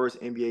started my first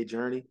NBA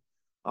journey.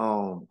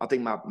 I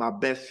think my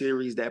best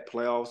series that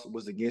playoffs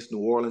was against New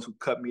Orleans, who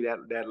cut me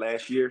that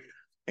last year.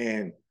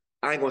 And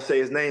I ain't gonna say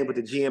his name, but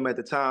the GM at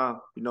the time,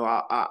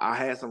 I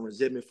had some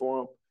resentment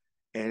for him.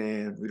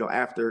 And then,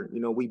 after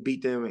we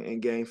beat them in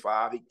Game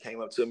 5, he came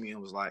up to me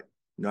and was like,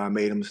 I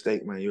made a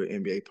mistake, man. You're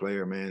an NBA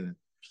player, man.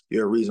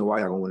 You're a reason why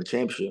y'all gonna win a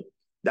championship.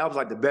 That was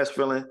like the best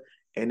feeling.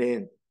 And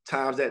then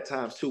times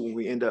too, when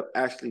we end up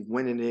actually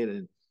winning it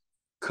and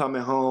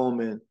coming home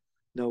and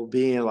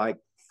being like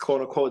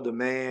quote unquote the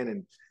man,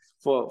 and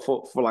for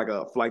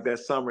like that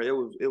summer, it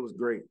was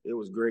great. It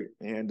was great.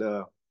 And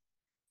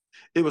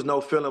it was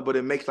no feeling, but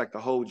it makes like the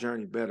whole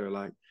journey better.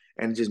 Like,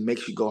 and it just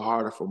makes you go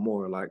harder for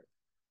more. Like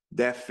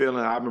that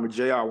feeling. I remember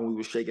JR when we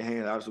were shaking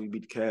hands. Obviously, we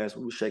beat the Cavs.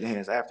 We were shaking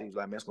hands after. He was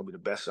like, "Man, it's gonna be the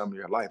best summer of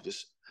your life.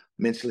 Just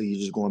mentally, you're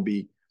just gonna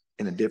be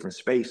in a different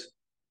space."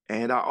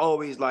 And I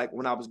always, like,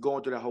 when I was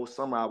going through that whole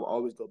summer, I would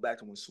always go back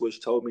to when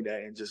Switch told me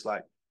that, and just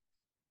like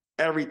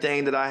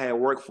everything that I had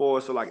worked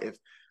for. So like if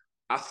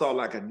I saw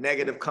like a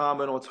negative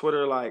comment on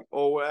Twitter, like,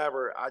 or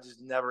whatever, I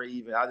just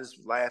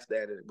laughed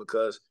at it,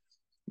 because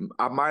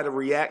I might have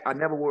react. I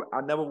never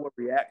would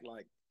react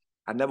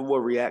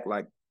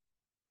like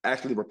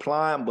actually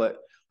replying, but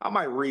I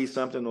might read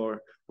something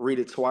or read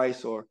it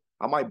twice, or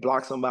I might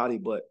block somebody.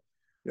 But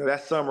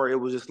that summer it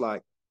was just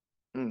like,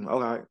 okay,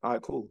 all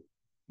right, cool,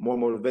 more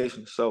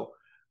motivation. So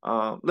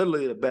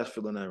literally the best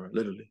feeling ever,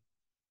 literally.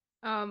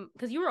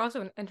 Because you were also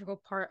an integral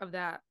part of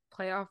that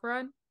playoff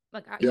run.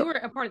 Like you Yep. were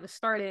a part of the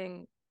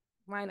starting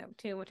lineup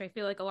too, which I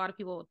feel like a lot of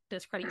people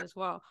discredit you as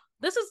well.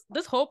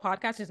 This whole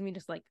podcast is me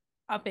just like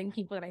upping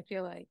people that I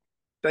feel like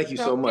Thank you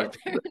so don't much.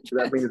 get their That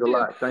chance means a to.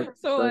 lot. Thank you.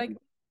 So Thank like you.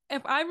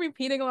 if I'm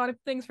repeating a lot of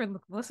things for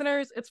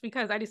listeners, it's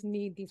because I just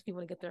need these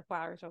people to get their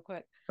flowers real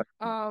quick.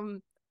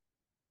 Um,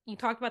 you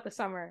talked about the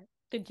summer.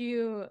 Did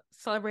you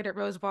celebrate at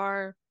Rose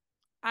Bar?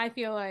 I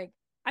feel like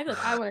I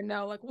want to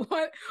know like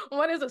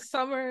what is a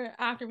summer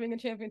after being a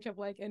championship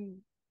like in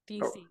Oh,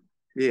 DC?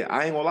 yeah,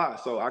 I ain't gonna lie.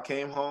 So I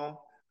came home.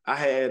 I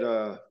had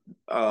a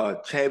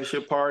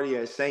championship party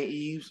at St.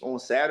 Eve's on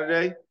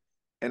Saturday,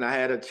 and I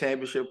had a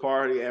championship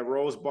party at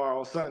Rose Bar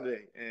on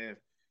Sunday, and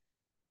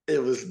it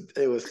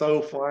was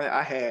so fun.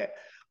 I had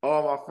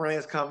all my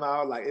friends come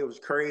out, like it was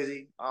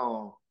crazy.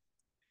 Uh,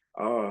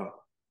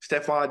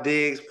 Stephon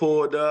Diggs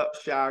pulled up,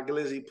 Shy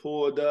Glizzy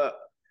pulled up,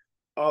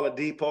 all the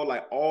depot,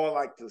 like all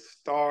like the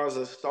stars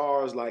of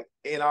stars, like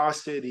in our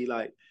city,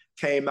 like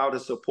came out to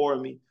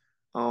support me.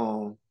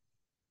 Um,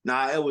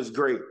 Nah, it was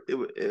great. It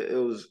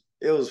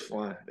was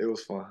fun. It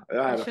was fun. I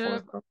I had a should fun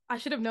have time. I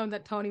should have known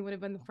that Tony would have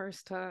been the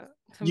first to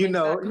You make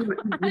know, that call. you,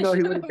 you I know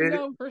he should would have have did it.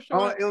 known for Oh,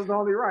 sure. Of it was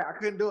only right. I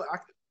couldn't do it.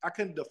 I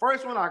couldn't. The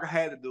first one I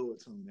had to do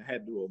it to him. I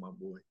had to do it with my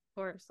boy.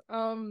 course.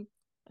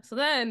 So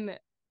then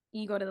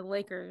you go to the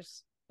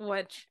Lakers,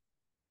 which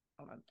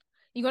hold on.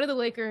 You go to the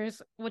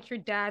Lakers, which your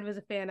dad was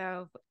a fan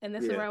of, and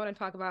this is Yeah, where I want to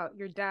talk about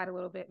your dad a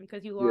little bit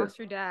because you yeah, lost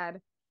your dad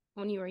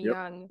when you were yep,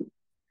 young.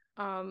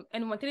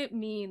 And what did it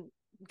mean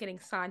getting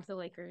signed to the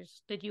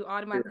Lakers? Did you yeah.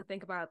 automatically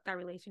think about that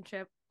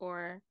relationship,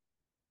 or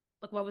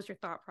like what was your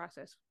thought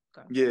process?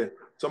 Okay. Yeah.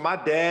 So my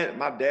dad,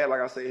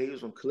 like I said, he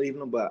was from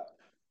Cleveland, but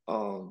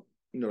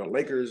the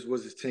Lakers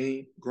was his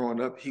team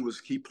growing up.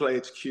 He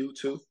played Q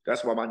too.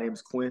 That's why my name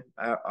is Quinn,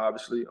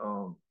 obviously.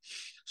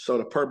 So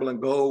the purple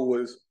and gold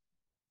was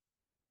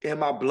in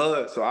my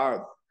blood. So I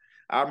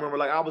remember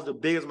like I was the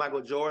biggest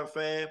Michael Jordan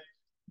fan,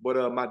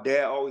 but my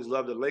dad always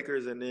loved the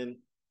Lakers, and then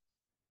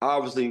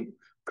obviously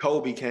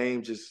Kobe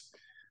came.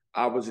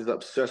 I was just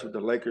obsessed with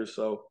the Lakers.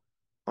 So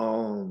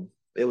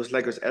it was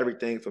Lakers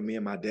everything for me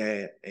and my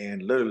dad,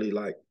 and literally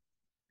like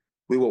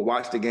we would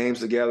watch the games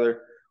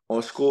together.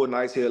 On school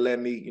nights, he'll let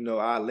me,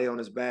 I lay on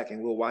his back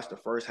and we'll watch the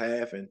first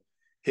half, and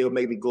he'll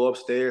make me go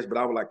upstairs, but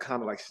I would like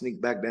kind of like sneak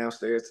back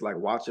downstairs to like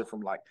watch it from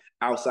like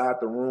outside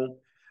the room.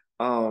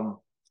 When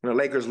the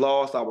Lakers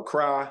lost, I would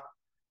cry.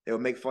 They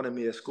would make fun of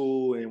me at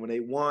school, and when they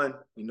won,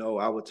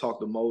 I would talk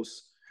the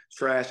most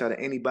trash out of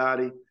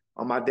anybody.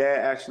 My dad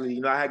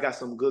actually, I had got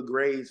some good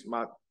grades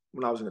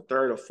when I was in the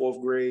third or fourth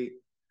grade.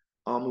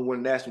 We won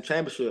a national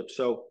championship.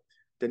 So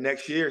the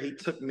next year, he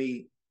took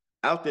me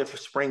out there for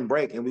spring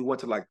break, and we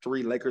went to like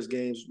 3 Lakers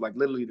games, like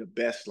literally the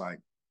best. Like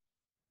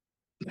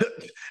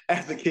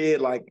as a kid,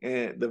 like,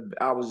 and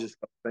I was just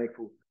so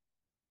thankful.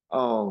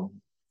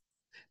 Um,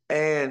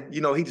 and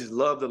he just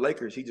loved the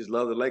Lakers. He just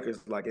loved the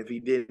Lakers. Like if he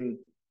didn't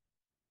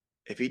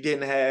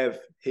have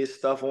his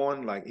stuff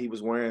on, like he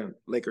was wearing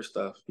Laker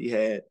stuff. He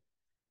had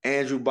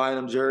Andrew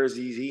Bynum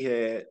jerseys. He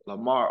had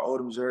Lamar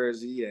Odom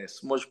jerseys. He had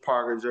Smush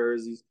Parker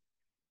jerseys.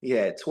 He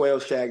had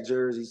 12 Shaq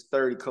jerseys,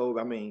 30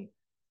 Kobe. I mean,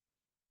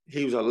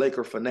 he was a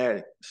Laker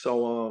fanatic.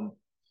 So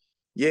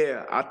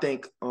yeah, I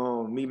think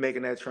me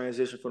making that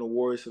transition from the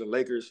Warriors to the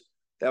Lakers,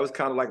 that was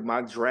kind of like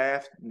my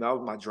draft. That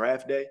was my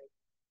draft day.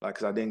 Like,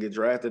 cause I didn't get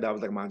drafted. That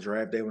was like my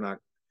draft day when I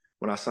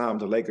signed with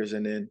the Lakers.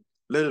 And then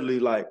literally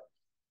like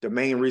the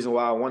main reason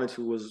why I wanted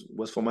to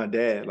was for my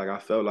dad. Like I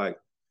felt like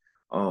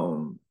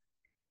um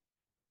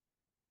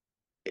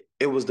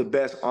it was the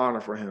best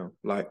honor for him.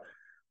 Like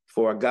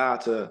for a guy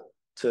to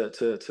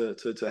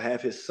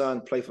have his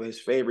son play for his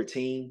favorite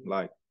team.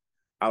 Like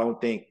I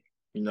don't think,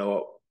 you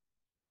know,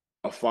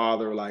 a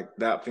father like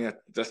that. I think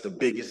that's the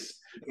biggest,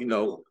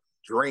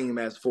 dream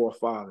as for a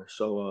father.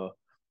 So,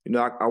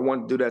 I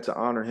wanted to do that to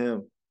honor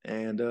him,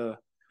 and to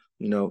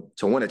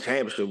win a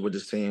championship with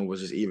this team was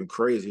just even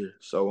crazier.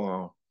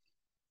 So,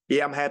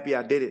 yeah, I'm happy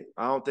I did it.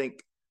 I don't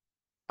think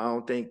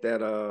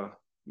that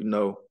you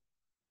know,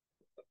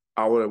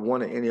 I would have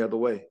won it any other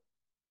way.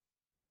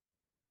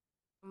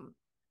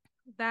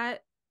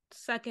 That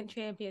second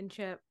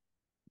championship,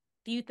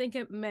 do you think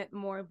it meant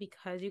more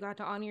because you got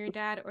to honor your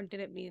dad, or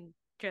did it mean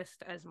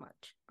just as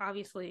much?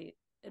 Obviously,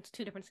 it's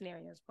two different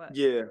scenarios, but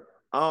Yeah.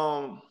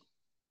 I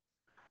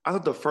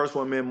thought the first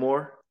one meant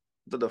more.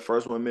 I thought the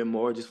first one meant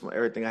more just from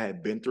everything I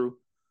had been through.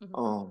 mhm.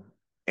 Um,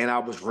 and I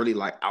was really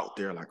like out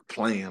there, like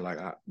playing. Like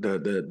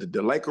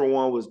the Laker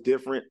one was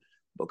different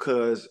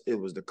because it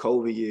was the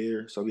COVID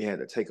year, so we had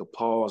to take a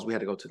pause. We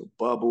had to go to the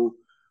bubble.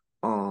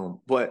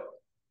 But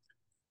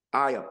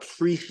I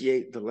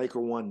appreciate the Laker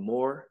one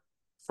more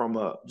from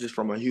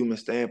a human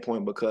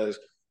standpoint because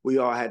we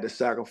all had to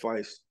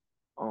sacrifice.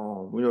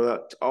 All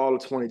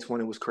of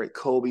 2020 was great.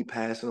 Kobe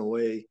passing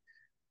away.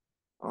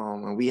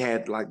 And we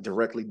had to like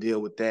directly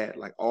deal with that,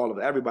 like all of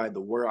everybody in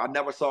the world. I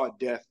never saw a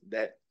death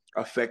that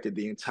affected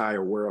the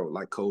entire world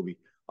like Kobe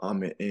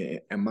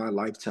in my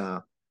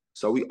lifetime.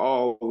 So we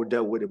all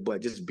dealt with it,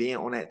 but just being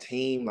on that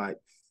team, like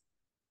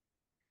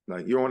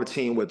you're on a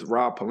team with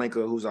Rob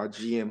Pelinka, who's our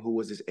GM, who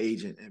was his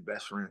agent and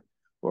best friend,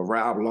 or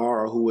Rob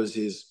Lara, who was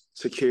his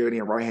security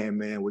and right hand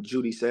man, with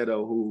Judy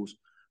Seto, who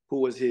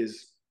was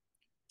his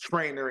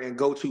trainer and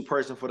go-to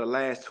person for the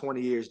last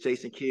 20 years.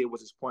 Jason Kidd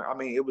was his point. I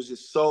mean, it was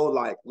just so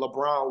like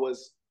LeBron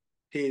was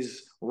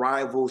his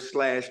rival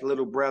slash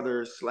little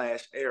brother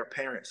slash heir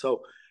apparent.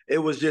 So it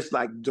was just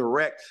like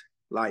direct,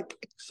 like,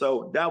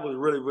 so that was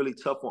really, really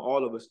tough on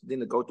all of us. Then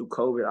to go through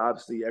COVID,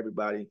 obviously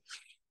everybody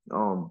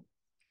um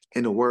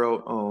in the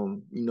world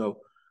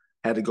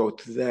had to go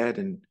through that,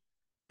 and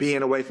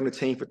being away from the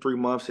team for 3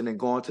 months and then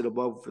going to the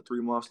bubble for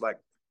 3 months. Like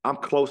I'm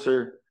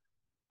closer.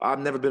 I've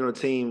never been on a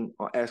team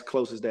as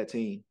close as that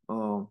team.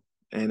 And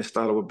it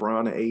started with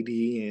Brown and AD,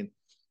 and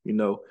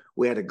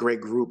we had a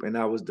great group, and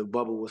the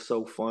bubble was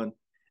so fun,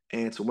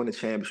 and to win the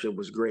championship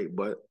was great.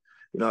 But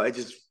it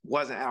just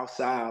wasn't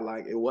outside.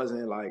 Like it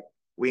wasn't like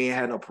we ain't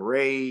had no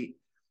parade,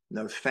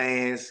 no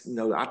fans.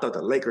 I thought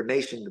the Laker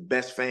Nation, the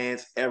best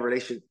fans ever.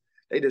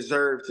 They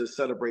deserve to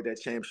celebrate that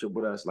championship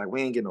with us. Like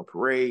we ain't get no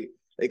parade.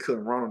 They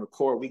couldn't run on the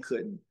court. We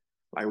couldn't.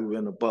 Like we were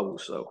in the bubble.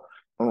 So.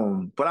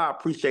 But I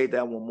appreciate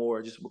that one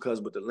more just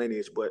because with the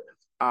lineage, but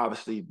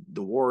obviously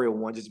the Warrior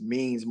one just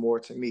means more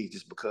to me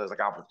just because like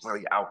I was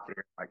really out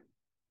there. Like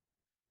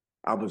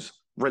I was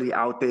really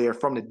out there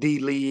from the D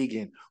League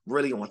and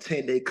really on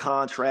 10-day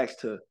contracts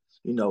to,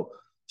 you know,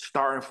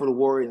 starting for the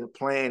Warriors and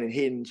playing and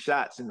hitting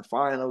shots in the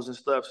finals and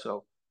stuff.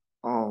 So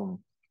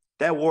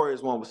that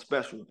Warriors one was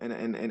special.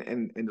 And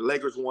the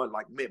Lakers one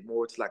like meant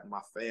more to like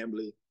my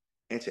family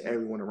and to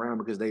everyone around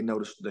because they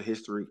know the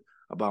history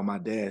about my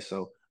dad.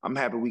 So I'm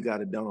happy we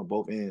got it done on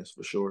both ends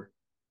for sure.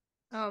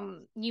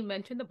 You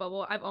mentioned the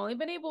bubble. I've only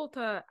been able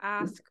to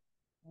ask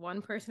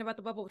one person about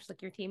the bubble, which is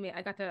like your teammate.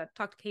 I got to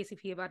talk to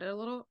KCP about it a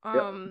little.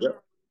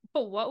 Yep.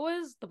 But what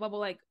was the bubble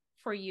like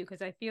for you?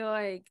 Because I feel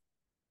like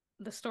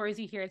the stories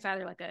you hear, it's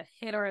either like a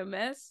hit or a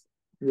miss.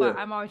 Yeah. But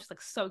I'm always just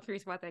like so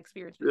curious about the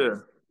experience Yeah.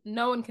 because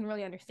no one can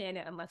really understand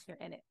it unless you're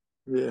in it.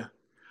 Yeah.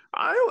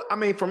 I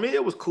mean, for me,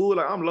 it was cool.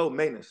 Like, I'm low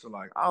maintenance, so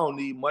like I don't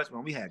need much.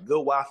 Man, we had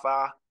good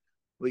Wi-Fi,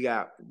 we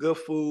got good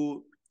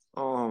food.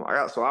 I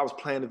was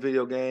playing the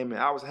video game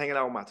and I was hanging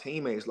out with my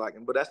teammates. Like,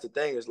 but that's the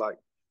thing is like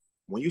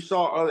when you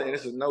saw other, and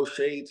this is no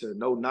shade to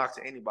no knock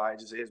to anybody, it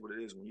just is what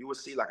it is. When you would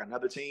see like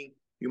another team,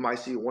 you might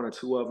see one or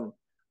two of them,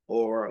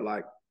 or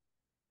like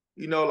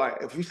like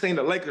if you seen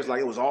the Lakers, like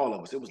it was all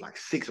of us. It was like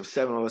 6 or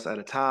 7 of us at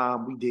a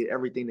time. We did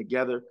everything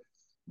together.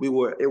 It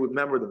would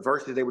remember the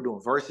verses, they were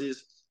doing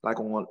verses like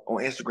on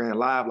Instagram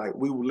Live. Like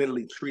we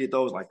literally treated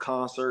those like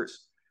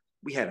concerts.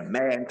 We had a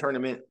Madden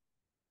tournament.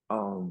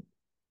 Um,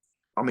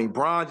 I mean,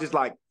 Bron just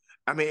like,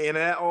 I mean, and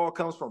that all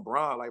comes from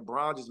Bron. Like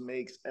Bron just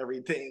makes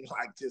everything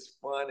like just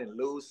fun and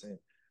loose. And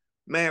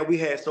man, we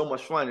had so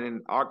much fun.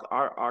 And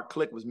our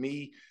clique was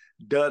me,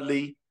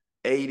 Dudley,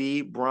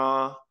 AD,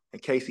 Bron,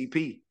 and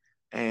KCP.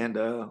 And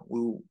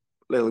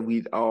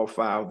we all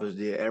 5 of us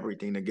did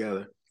everything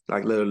together.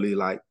 Like literally,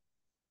 like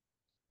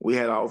we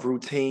had our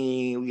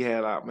routine. We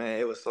had our man.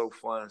 It was so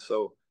fun.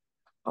 So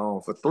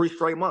for 3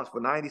 straight months, for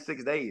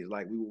 96 days,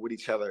 like we were with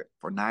each other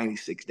for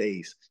 96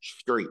 days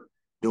straight,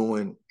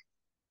 doing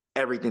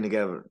everything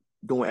together,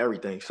 doing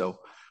everything. So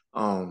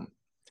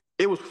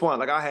it was fun.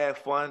 Like I had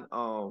fun.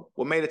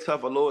 What made it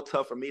tough, a little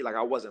tough for me, like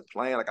I wasn't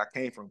playing. Like I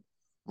came from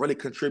really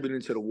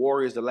contributing to the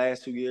Warriors the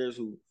last 2 years,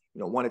 who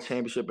won a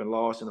championship and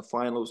lost in the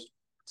finals.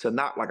 To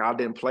not like I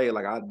didn't play,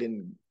 like I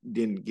didn't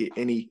get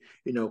any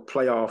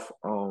playoff.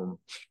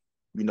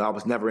 I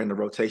was never in the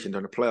rotation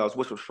during the playoffs,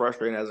 which was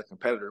frustrating as a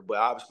competitor. But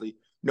obviously,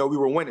 we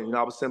were winning.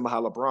 I was sitting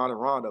behind LeBron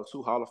and Rondo,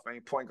 2 Hall of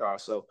Fame point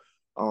guards. So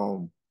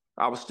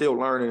I was still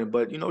learning,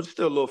 but just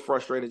still a little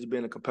frustrated just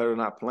being a competitor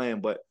not playing.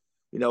 But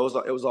it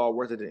was all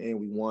worth it. At the end,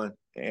 we won,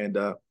 and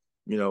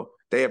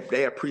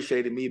they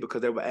appreciated me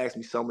because they would ask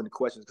me so many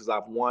questions because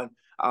I've won.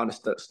 I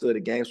understood the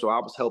game, so I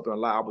was helping a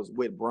lot. I was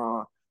with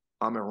Bron,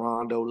 I'm in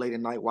Rondo late at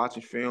night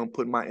watching film,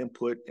 putting my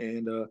input,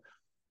 and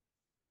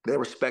they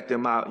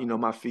respecting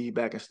my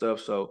feedback and stuff.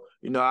 So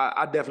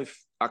I definitely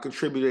I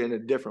contributed in a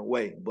different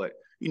way. But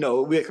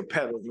we're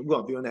competitive. We're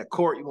gonna be on that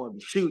court. You want to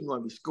be shooting. You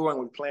want to be scoring.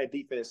 We're playing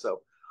defense.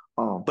 So,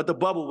 but the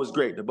bubble was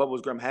great. The bubble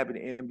was great. I'm happy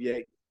the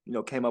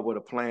NBA came up with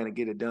a plan to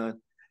get it done.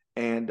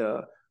 And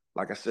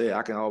like I said,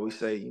 I can always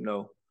say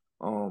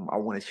I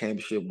won a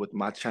championship with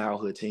my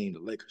childhood team, the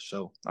Lakers.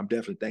 So I'm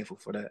definitely thankful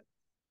for that.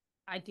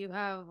 I do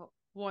have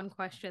one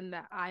question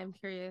that I am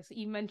curious.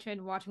 You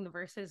mentioned watching the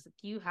verses.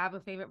 Do you have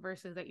a favorite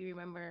verses that you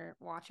remember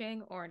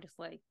watching or just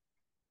like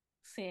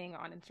seeing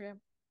on Instagram?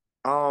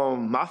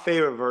 My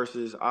favorite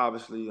verses,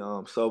 obviously,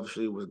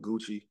 selfishly, was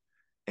Gucci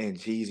and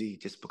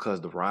Jeezy, just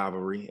because the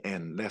rivalry,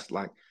 and that's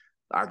like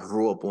I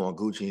grew up on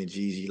Gucci and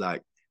Jeezy.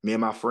 Like me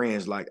and my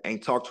friends, like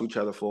ain't talked to each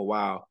other for a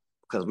while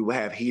because we would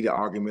have heated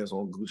arguments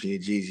on Gucci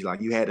and Jeezy.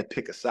 Like you had to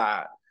pick a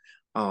side,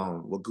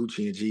 with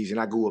Gucci and Jeezy. And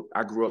I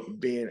grew up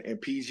being in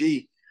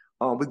PG.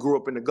 We grew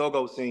up in the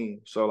go-go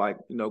scene, so like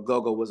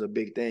go-go was a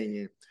big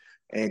thing,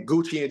 and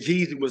Gucci and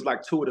Jeezy was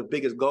like two of the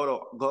biggest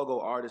go-go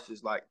artists.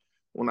 Is like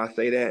when I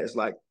say that, it's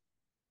like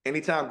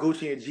anytime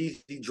Gucci and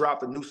Jeezy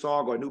dropped a new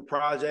song or a new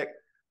project,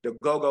 the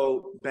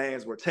go-go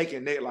bands were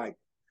taking it. Like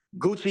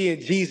Gucci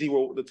and Jeezy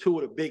were the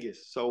two of the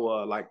biggest. So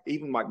like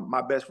even like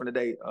my best friend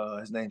today,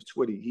 his name's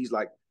Twitty. He's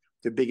like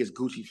the biggest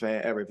Gucci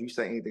fan ever. If you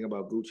say anything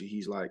about Gucci,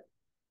 he's like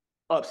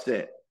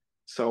upset.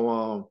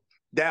 So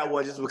that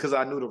was just because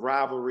I knew the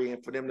rivalry,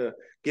 and for them to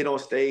get on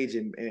stage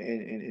and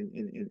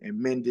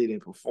mend it and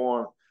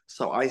perform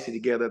so icy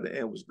together at the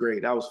end was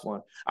great. That was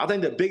fun. I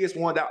think the biggest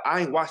one that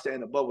I ain't watched that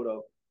in the bubble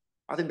though.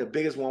 I think the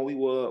biggest one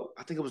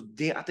I think it was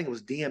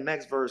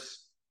DMX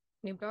versus,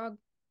 Snoop Dogg?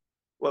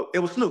 well, it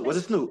was Snoop. Was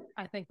it Snoop?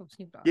 I think it was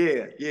Snoop Dogg.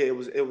 Yeah,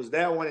 it was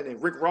that one, and then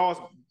Rick Ross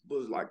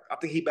was like, I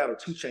think he battled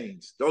 2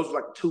 Chainz. Those were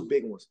like the two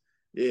big ones.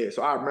 Yeah,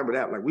 so I remember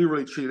that. Like we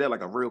really treated that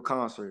like a real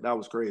concert. That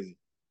was crazy.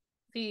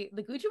 See,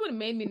 the Gucci one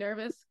made me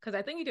nervous because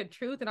I think he did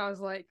Truth, and I was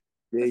like,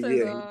 Yeah,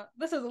 yeah.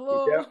 this is a He,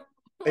 little.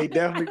 he I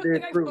definitely don't think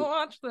did I can Truth.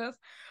 watch this.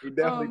 He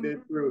definitely Um,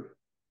 did Truth.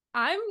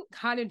 I'm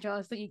kind of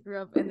jealous that you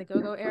grew up in the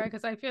go-go era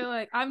because I feel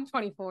like I'm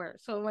 24,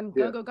 so when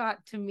Yeah. go-go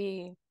got to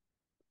me,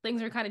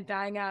 things were kind of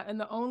dying out, and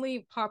the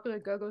only popular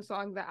go-go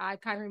song that I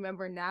kind of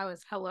remember now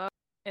is "Hello,"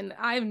 and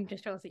I'm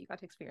just jealous that you got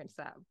to experience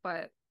that.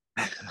 But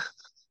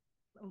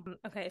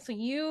okay, so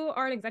you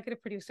are an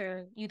executive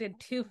producer. You did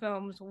 2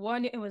 films.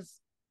 One, it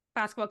was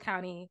Basketball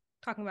County,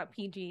 talking about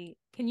PG.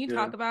 Can you Yeah.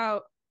 talk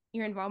about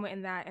your involvement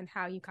in that and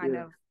how you kind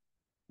Yeah. of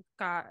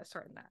got a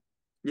start in that?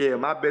 Yeah,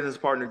 my business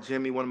partner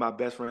Jimmy, one of my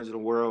best friends in the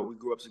world. We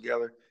grew up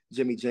together.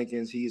 Jimmy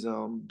Jenkins, he's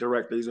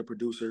director, he's a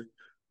producer.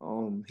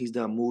 He's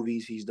done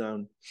movies, he's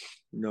done,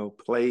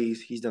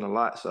 plays, he's done a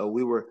lot. So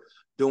we were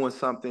doing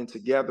something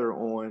together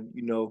on,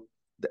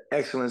 the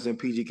excellence in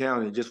PG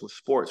County, just with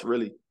sports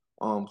really,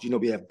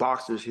 We have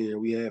boxers here,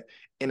 we have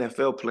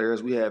NFL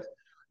players, we have,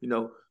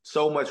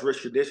 so much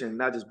rich tradition,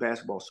 not just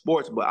basketball,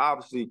 sports, but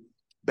obviously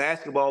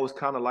basketball was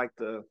kind of like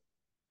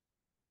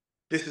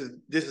this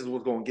is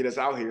what's going to get us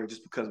out here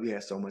just because we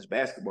had so much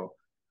basketball.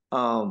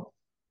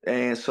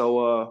 And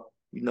so,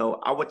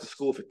 I went to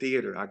school for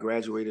theater. I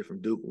graduated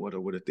from Duke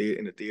with a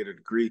theater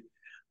degree.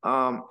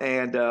 I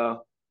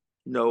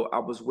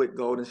was with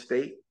Golden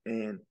State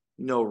and,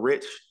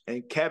 Rich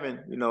and Kevin,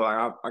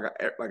 I got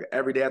like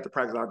every day after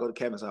practice, I'll go to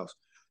Kevin's house.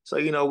 So,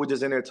 we're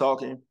just in there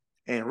talking,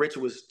 and Rich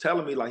was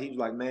telling me, like, he was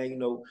like, man,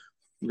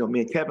 me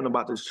and Kevin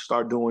about to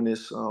start doing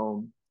this,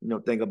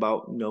 thing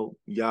about,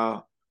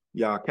 y'all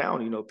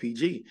county,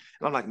 PG.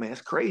 And I'm like, man,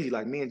 it's crazy.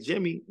 Like, me and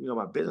Jimmy,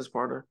 my business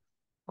partner,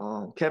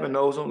 Kevin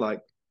knows him,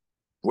 like,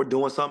 we're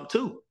doing something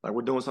too. Like,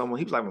 we're doing something.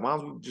 He was like, well, why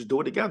don't we just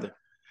do it together?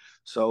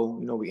 So,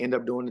 we end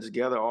up doing it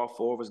together. All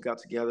four of us got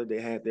together.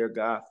 They had their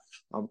guy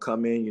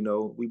come in.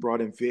 We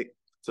brought in Vic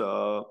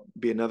to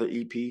be another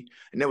EP.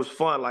 And it was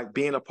fun, like,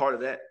 being a part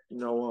of that,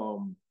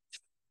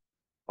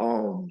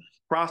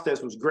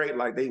 process was great.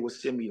 Like, they would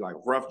send me, like,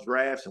 rough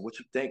drafts and what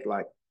you think.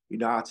 Like,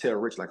 I tell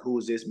Rich, like, who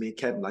is this? Me and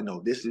Kevin, like,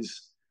 no, this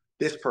is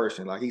this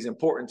person. Like, he's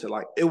important to,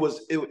 like, it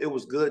was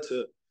good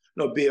to,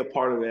 be a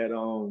part of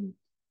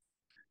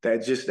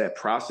that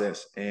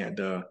process.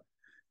 And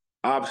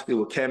obviously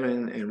with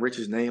Kevin and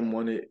Rich's name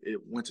on it, it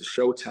went to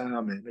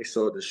Showtime, and they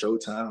sold it to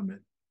Showtime. And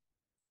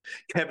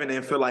Kevin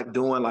didn't feel like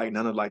doing like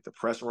none of like the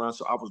press runs,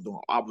 so I was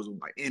on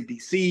like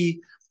NBC.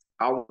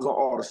 I was on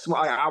all the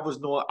small. I was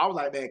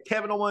like, man,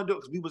 Kevin don't want to do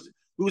it because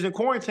we was in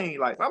quarantine.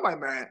 Like, I'm like,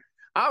 man,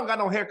 I don't got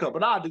no haircut,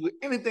 but I'll do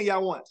anything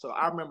y'all want. So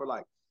I remember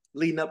like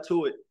leading up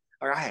to it,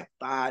 like I had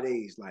 5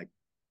 days, like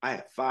I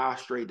had 5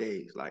 straight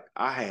days, like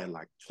I had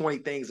like 20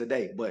 things a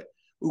day, but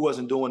we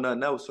wasn't doing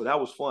nothing else, so that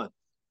was fun.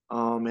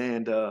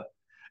 And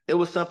it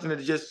was something to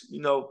just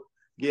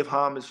give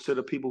homage to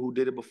the people who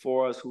did it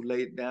before us, who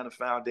laid down the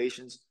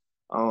foundations.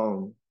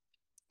 For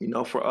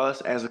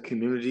us as a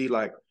community,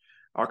 like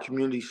our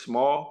community's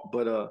small,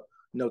 but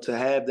to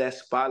have that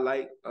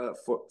spotlight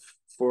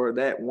for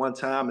that one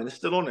time, and it's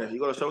still on there. You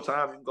go to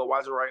Showtime, you can go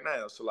watch it right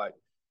now. So like,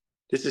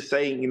 just to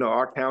say,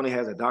 our county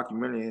has a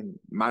documentary and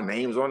my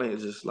name's on it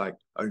is just like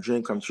a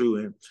dream come true.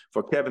 And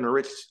for Kevin and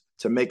Rich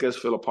to make us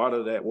feel a part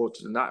of that, well,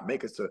 to not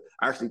make us, to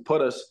actually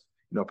put us,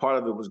 part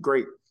of it was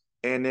great.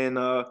 And then,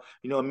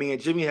 me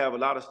and Jimmy have a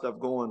lot of stuff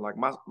going. Like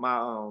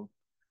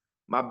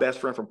my best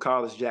friend from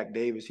college, Jack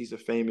Davis, he's a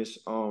famous,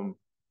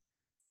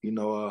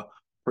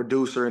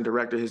 producer and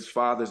director. His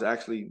father's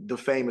actually the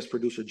famous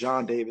producer,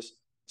 John Davis.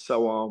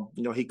 So,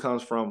 he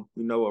comes from,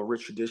 a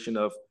rich tradition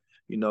of,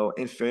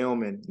 in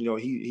film, and,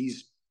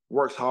 he's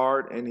works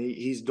hard, and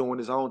he's doing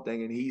his own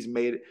thing, and he's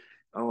made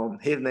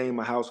his name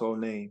a household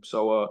name.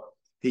 So,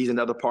 he's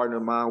another partner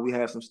of mine. We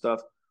have some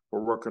stuff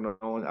we're working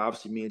on.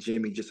 Obviously, me and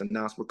Jimmy just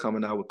announced we're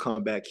coming out with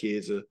Comeback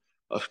Kids,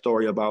 a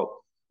story about,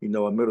 a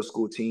middle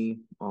school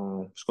team.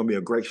 It's going to be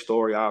a great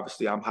story.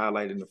 Obviously, I'm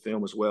highlighting the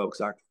film as well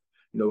because I,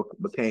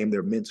 became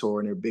their mentor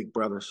and their big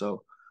brother.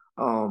 So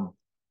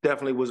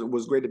definitely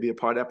was great to be a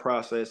part of that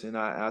process. And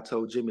I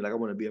told Jimmy, like, I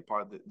want to be a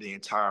part of the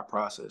entire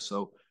process.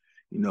 So,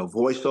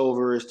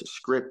 voiceovers to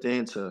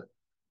scripting to,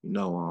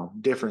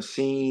 different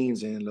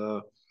scenes. And,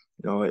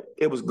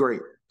 it was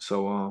great.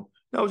 So,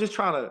 just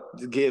trying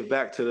to give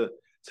back to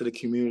the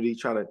community,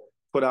 try to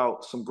put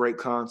out some great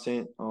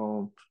content,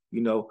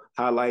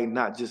 highlight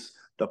not just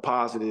the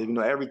positive.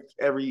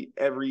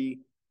 Every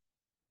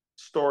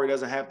story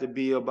doesn't have to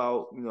be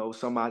about,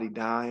 somebody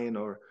dying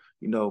or,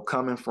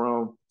 coming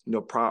from,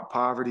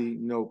 poverty.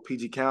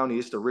 PG County,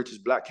 it's the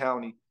richest Black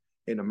county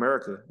in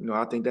America.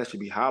 I think that should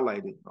be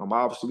highlighted.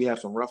 Obviously we have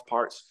some rough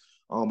parts,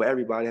 but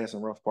everybody has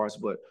some rough parts.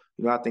 But,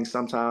 I think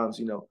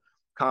sometimes,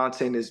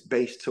 content is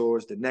based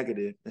towards the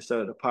negative instead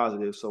of the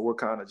positive. So we're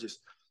kind of just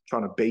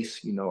trying to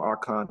base, our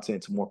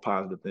content to more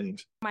positive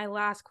things. My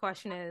last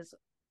question is,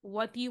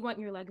 what do you want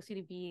your legacy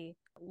to be?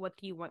 What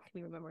do you want to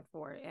be remembered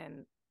for?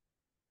 And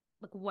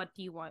like, what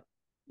do you want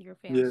your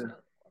fans to know?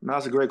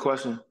 That's a great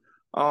question.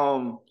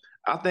 I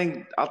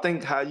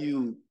think how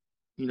you,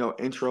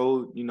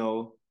 intro,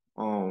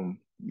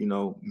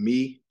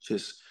 me,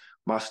 just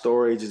my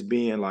story, just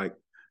being like,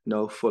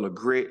 full of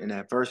grit and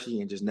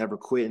adversity and just never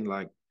quitting.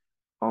 Like,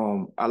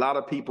 a lot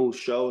of people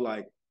show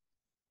like,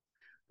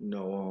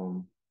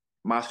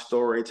 my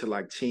story to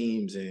like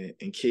teams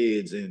and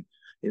kids. And,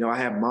 I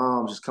have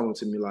moms just coming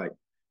to me like,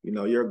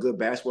 you're a good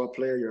basketball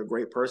player, you're a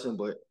great person,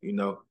 but,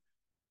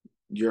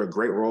 you're a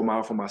great role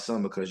model for my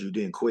son because you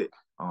didn't quit.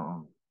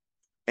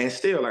 And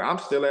still, like, I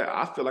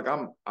feel like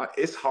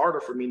it's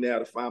harder for me now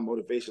to find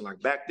motivation.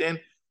 Like back then,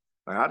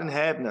 like I didn't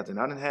have nothing.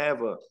 I didn't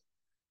have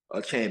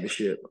a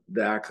championship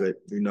that I could,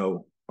 put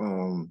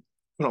on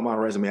my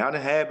resume. I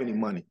didn't have any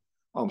money.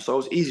 So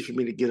it's easy for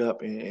me to get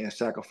up and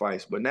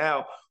sacrifice. But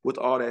now with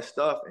all that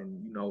stuff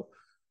and,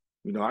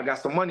 I got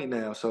some money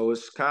now. So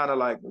it's kind of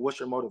like, what's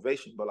your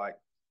motivation? But like,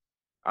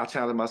 I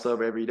challenge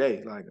myself every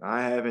day. Like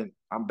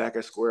I'm back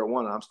at square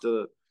one. I'm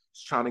still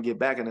trying to get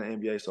back in the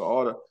NBA. So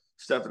all the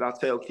stuff that I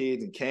tell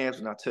kids in camps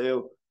and I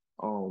tell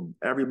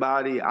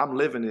Everybody, I'm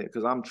living it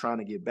because I'm trying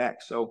to get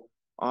back. So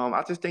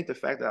I just think the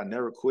fact that I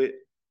never quit,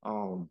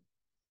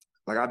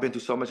 like I've been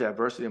through so much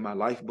adversity in my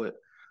life, but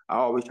I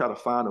always try to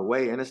find a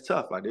way, and it's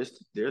tough. Like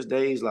there's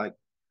days like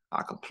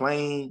I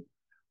complain,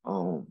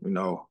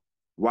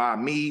 why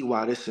me,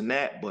 why this and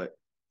that, but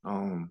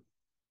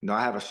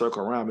I have a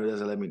circle around me that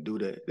doesn't let me do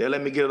that. They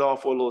let me get it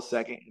off for a little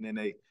second, and then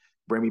they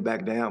bring me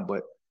back down.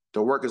 But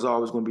the work is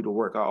always going to be the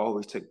work. I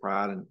always take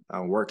pride in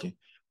working.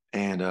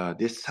 And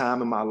this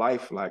time in my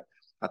life, like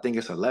I think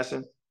it's a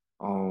lesson.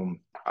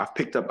 I've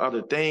picked up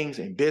other things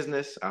in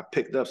business. I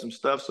picked up some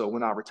stuff. So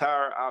when I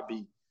retire, I'll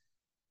be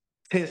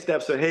 10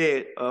 steps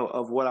ahead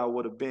of what I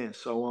would have been.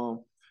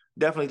 So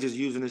definitely just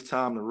using this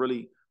time to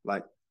really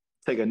like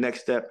take a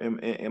next step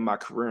in my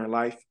career in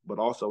life, but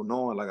also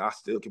knowing like I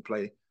still can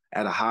play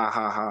at a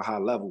high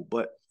level.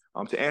 But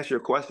to answer your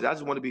question, I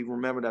just want to be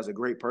remembered as a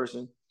great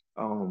person,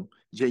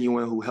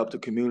 genuine, who helped the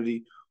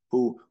community,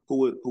 who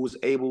was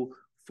able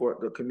for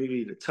the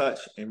community to touch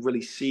and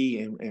really see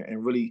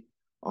and really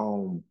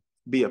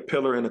be a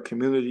pillar in the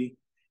community,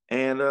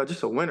 and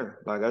just a winner.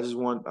 Like I just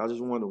wanted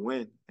to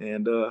win,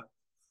 and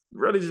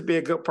really just be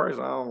a good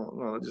person. I don't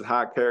know, just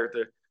high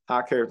character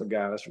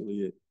guy. That's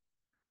really it.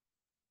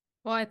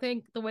 Well, I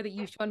think the way that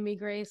you've shown me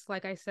grace,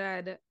 like I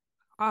said,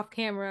 off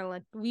camera,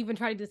 like we've been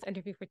trying to do this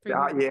interview for 3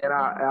 months. Yeah, and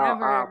And we I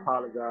never,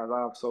 apologize.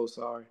 I'm so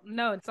sorry.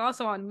 no, it's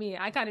also on me.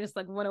 I kind of just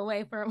like went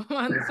away for a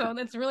month, so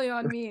that's really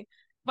on me.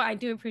 But I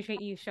do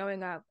appreciate you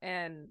showing up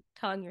and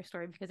telling your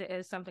story because it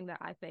is something that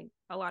I think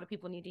a lot of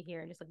people need to hear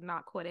and just like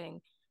not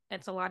quitting.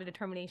 It's a lot of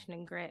determination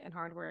and grit and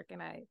hard work.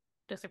 And I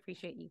just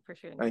appreciate you for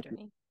sharing your Thank you.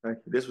 journey. Thank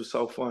you. This was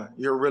so fun.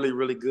 You're really,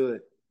 really good.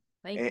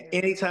 Thank And you.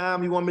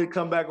 anytime you want me to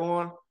come back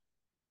on,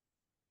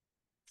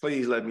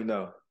 please let me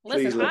know.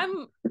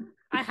 Listen,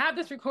 I have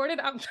this recorded.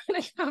 I'm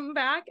trying to come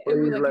back and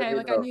be Please like, let hey, me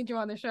like I know. need you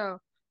on the show.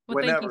 Well,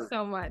 thank you Whenever.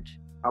 so much.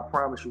 I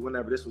promise you,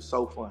 whenever. This was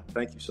so fun.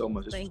 Thank you so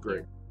much. This was Thank great.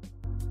 you.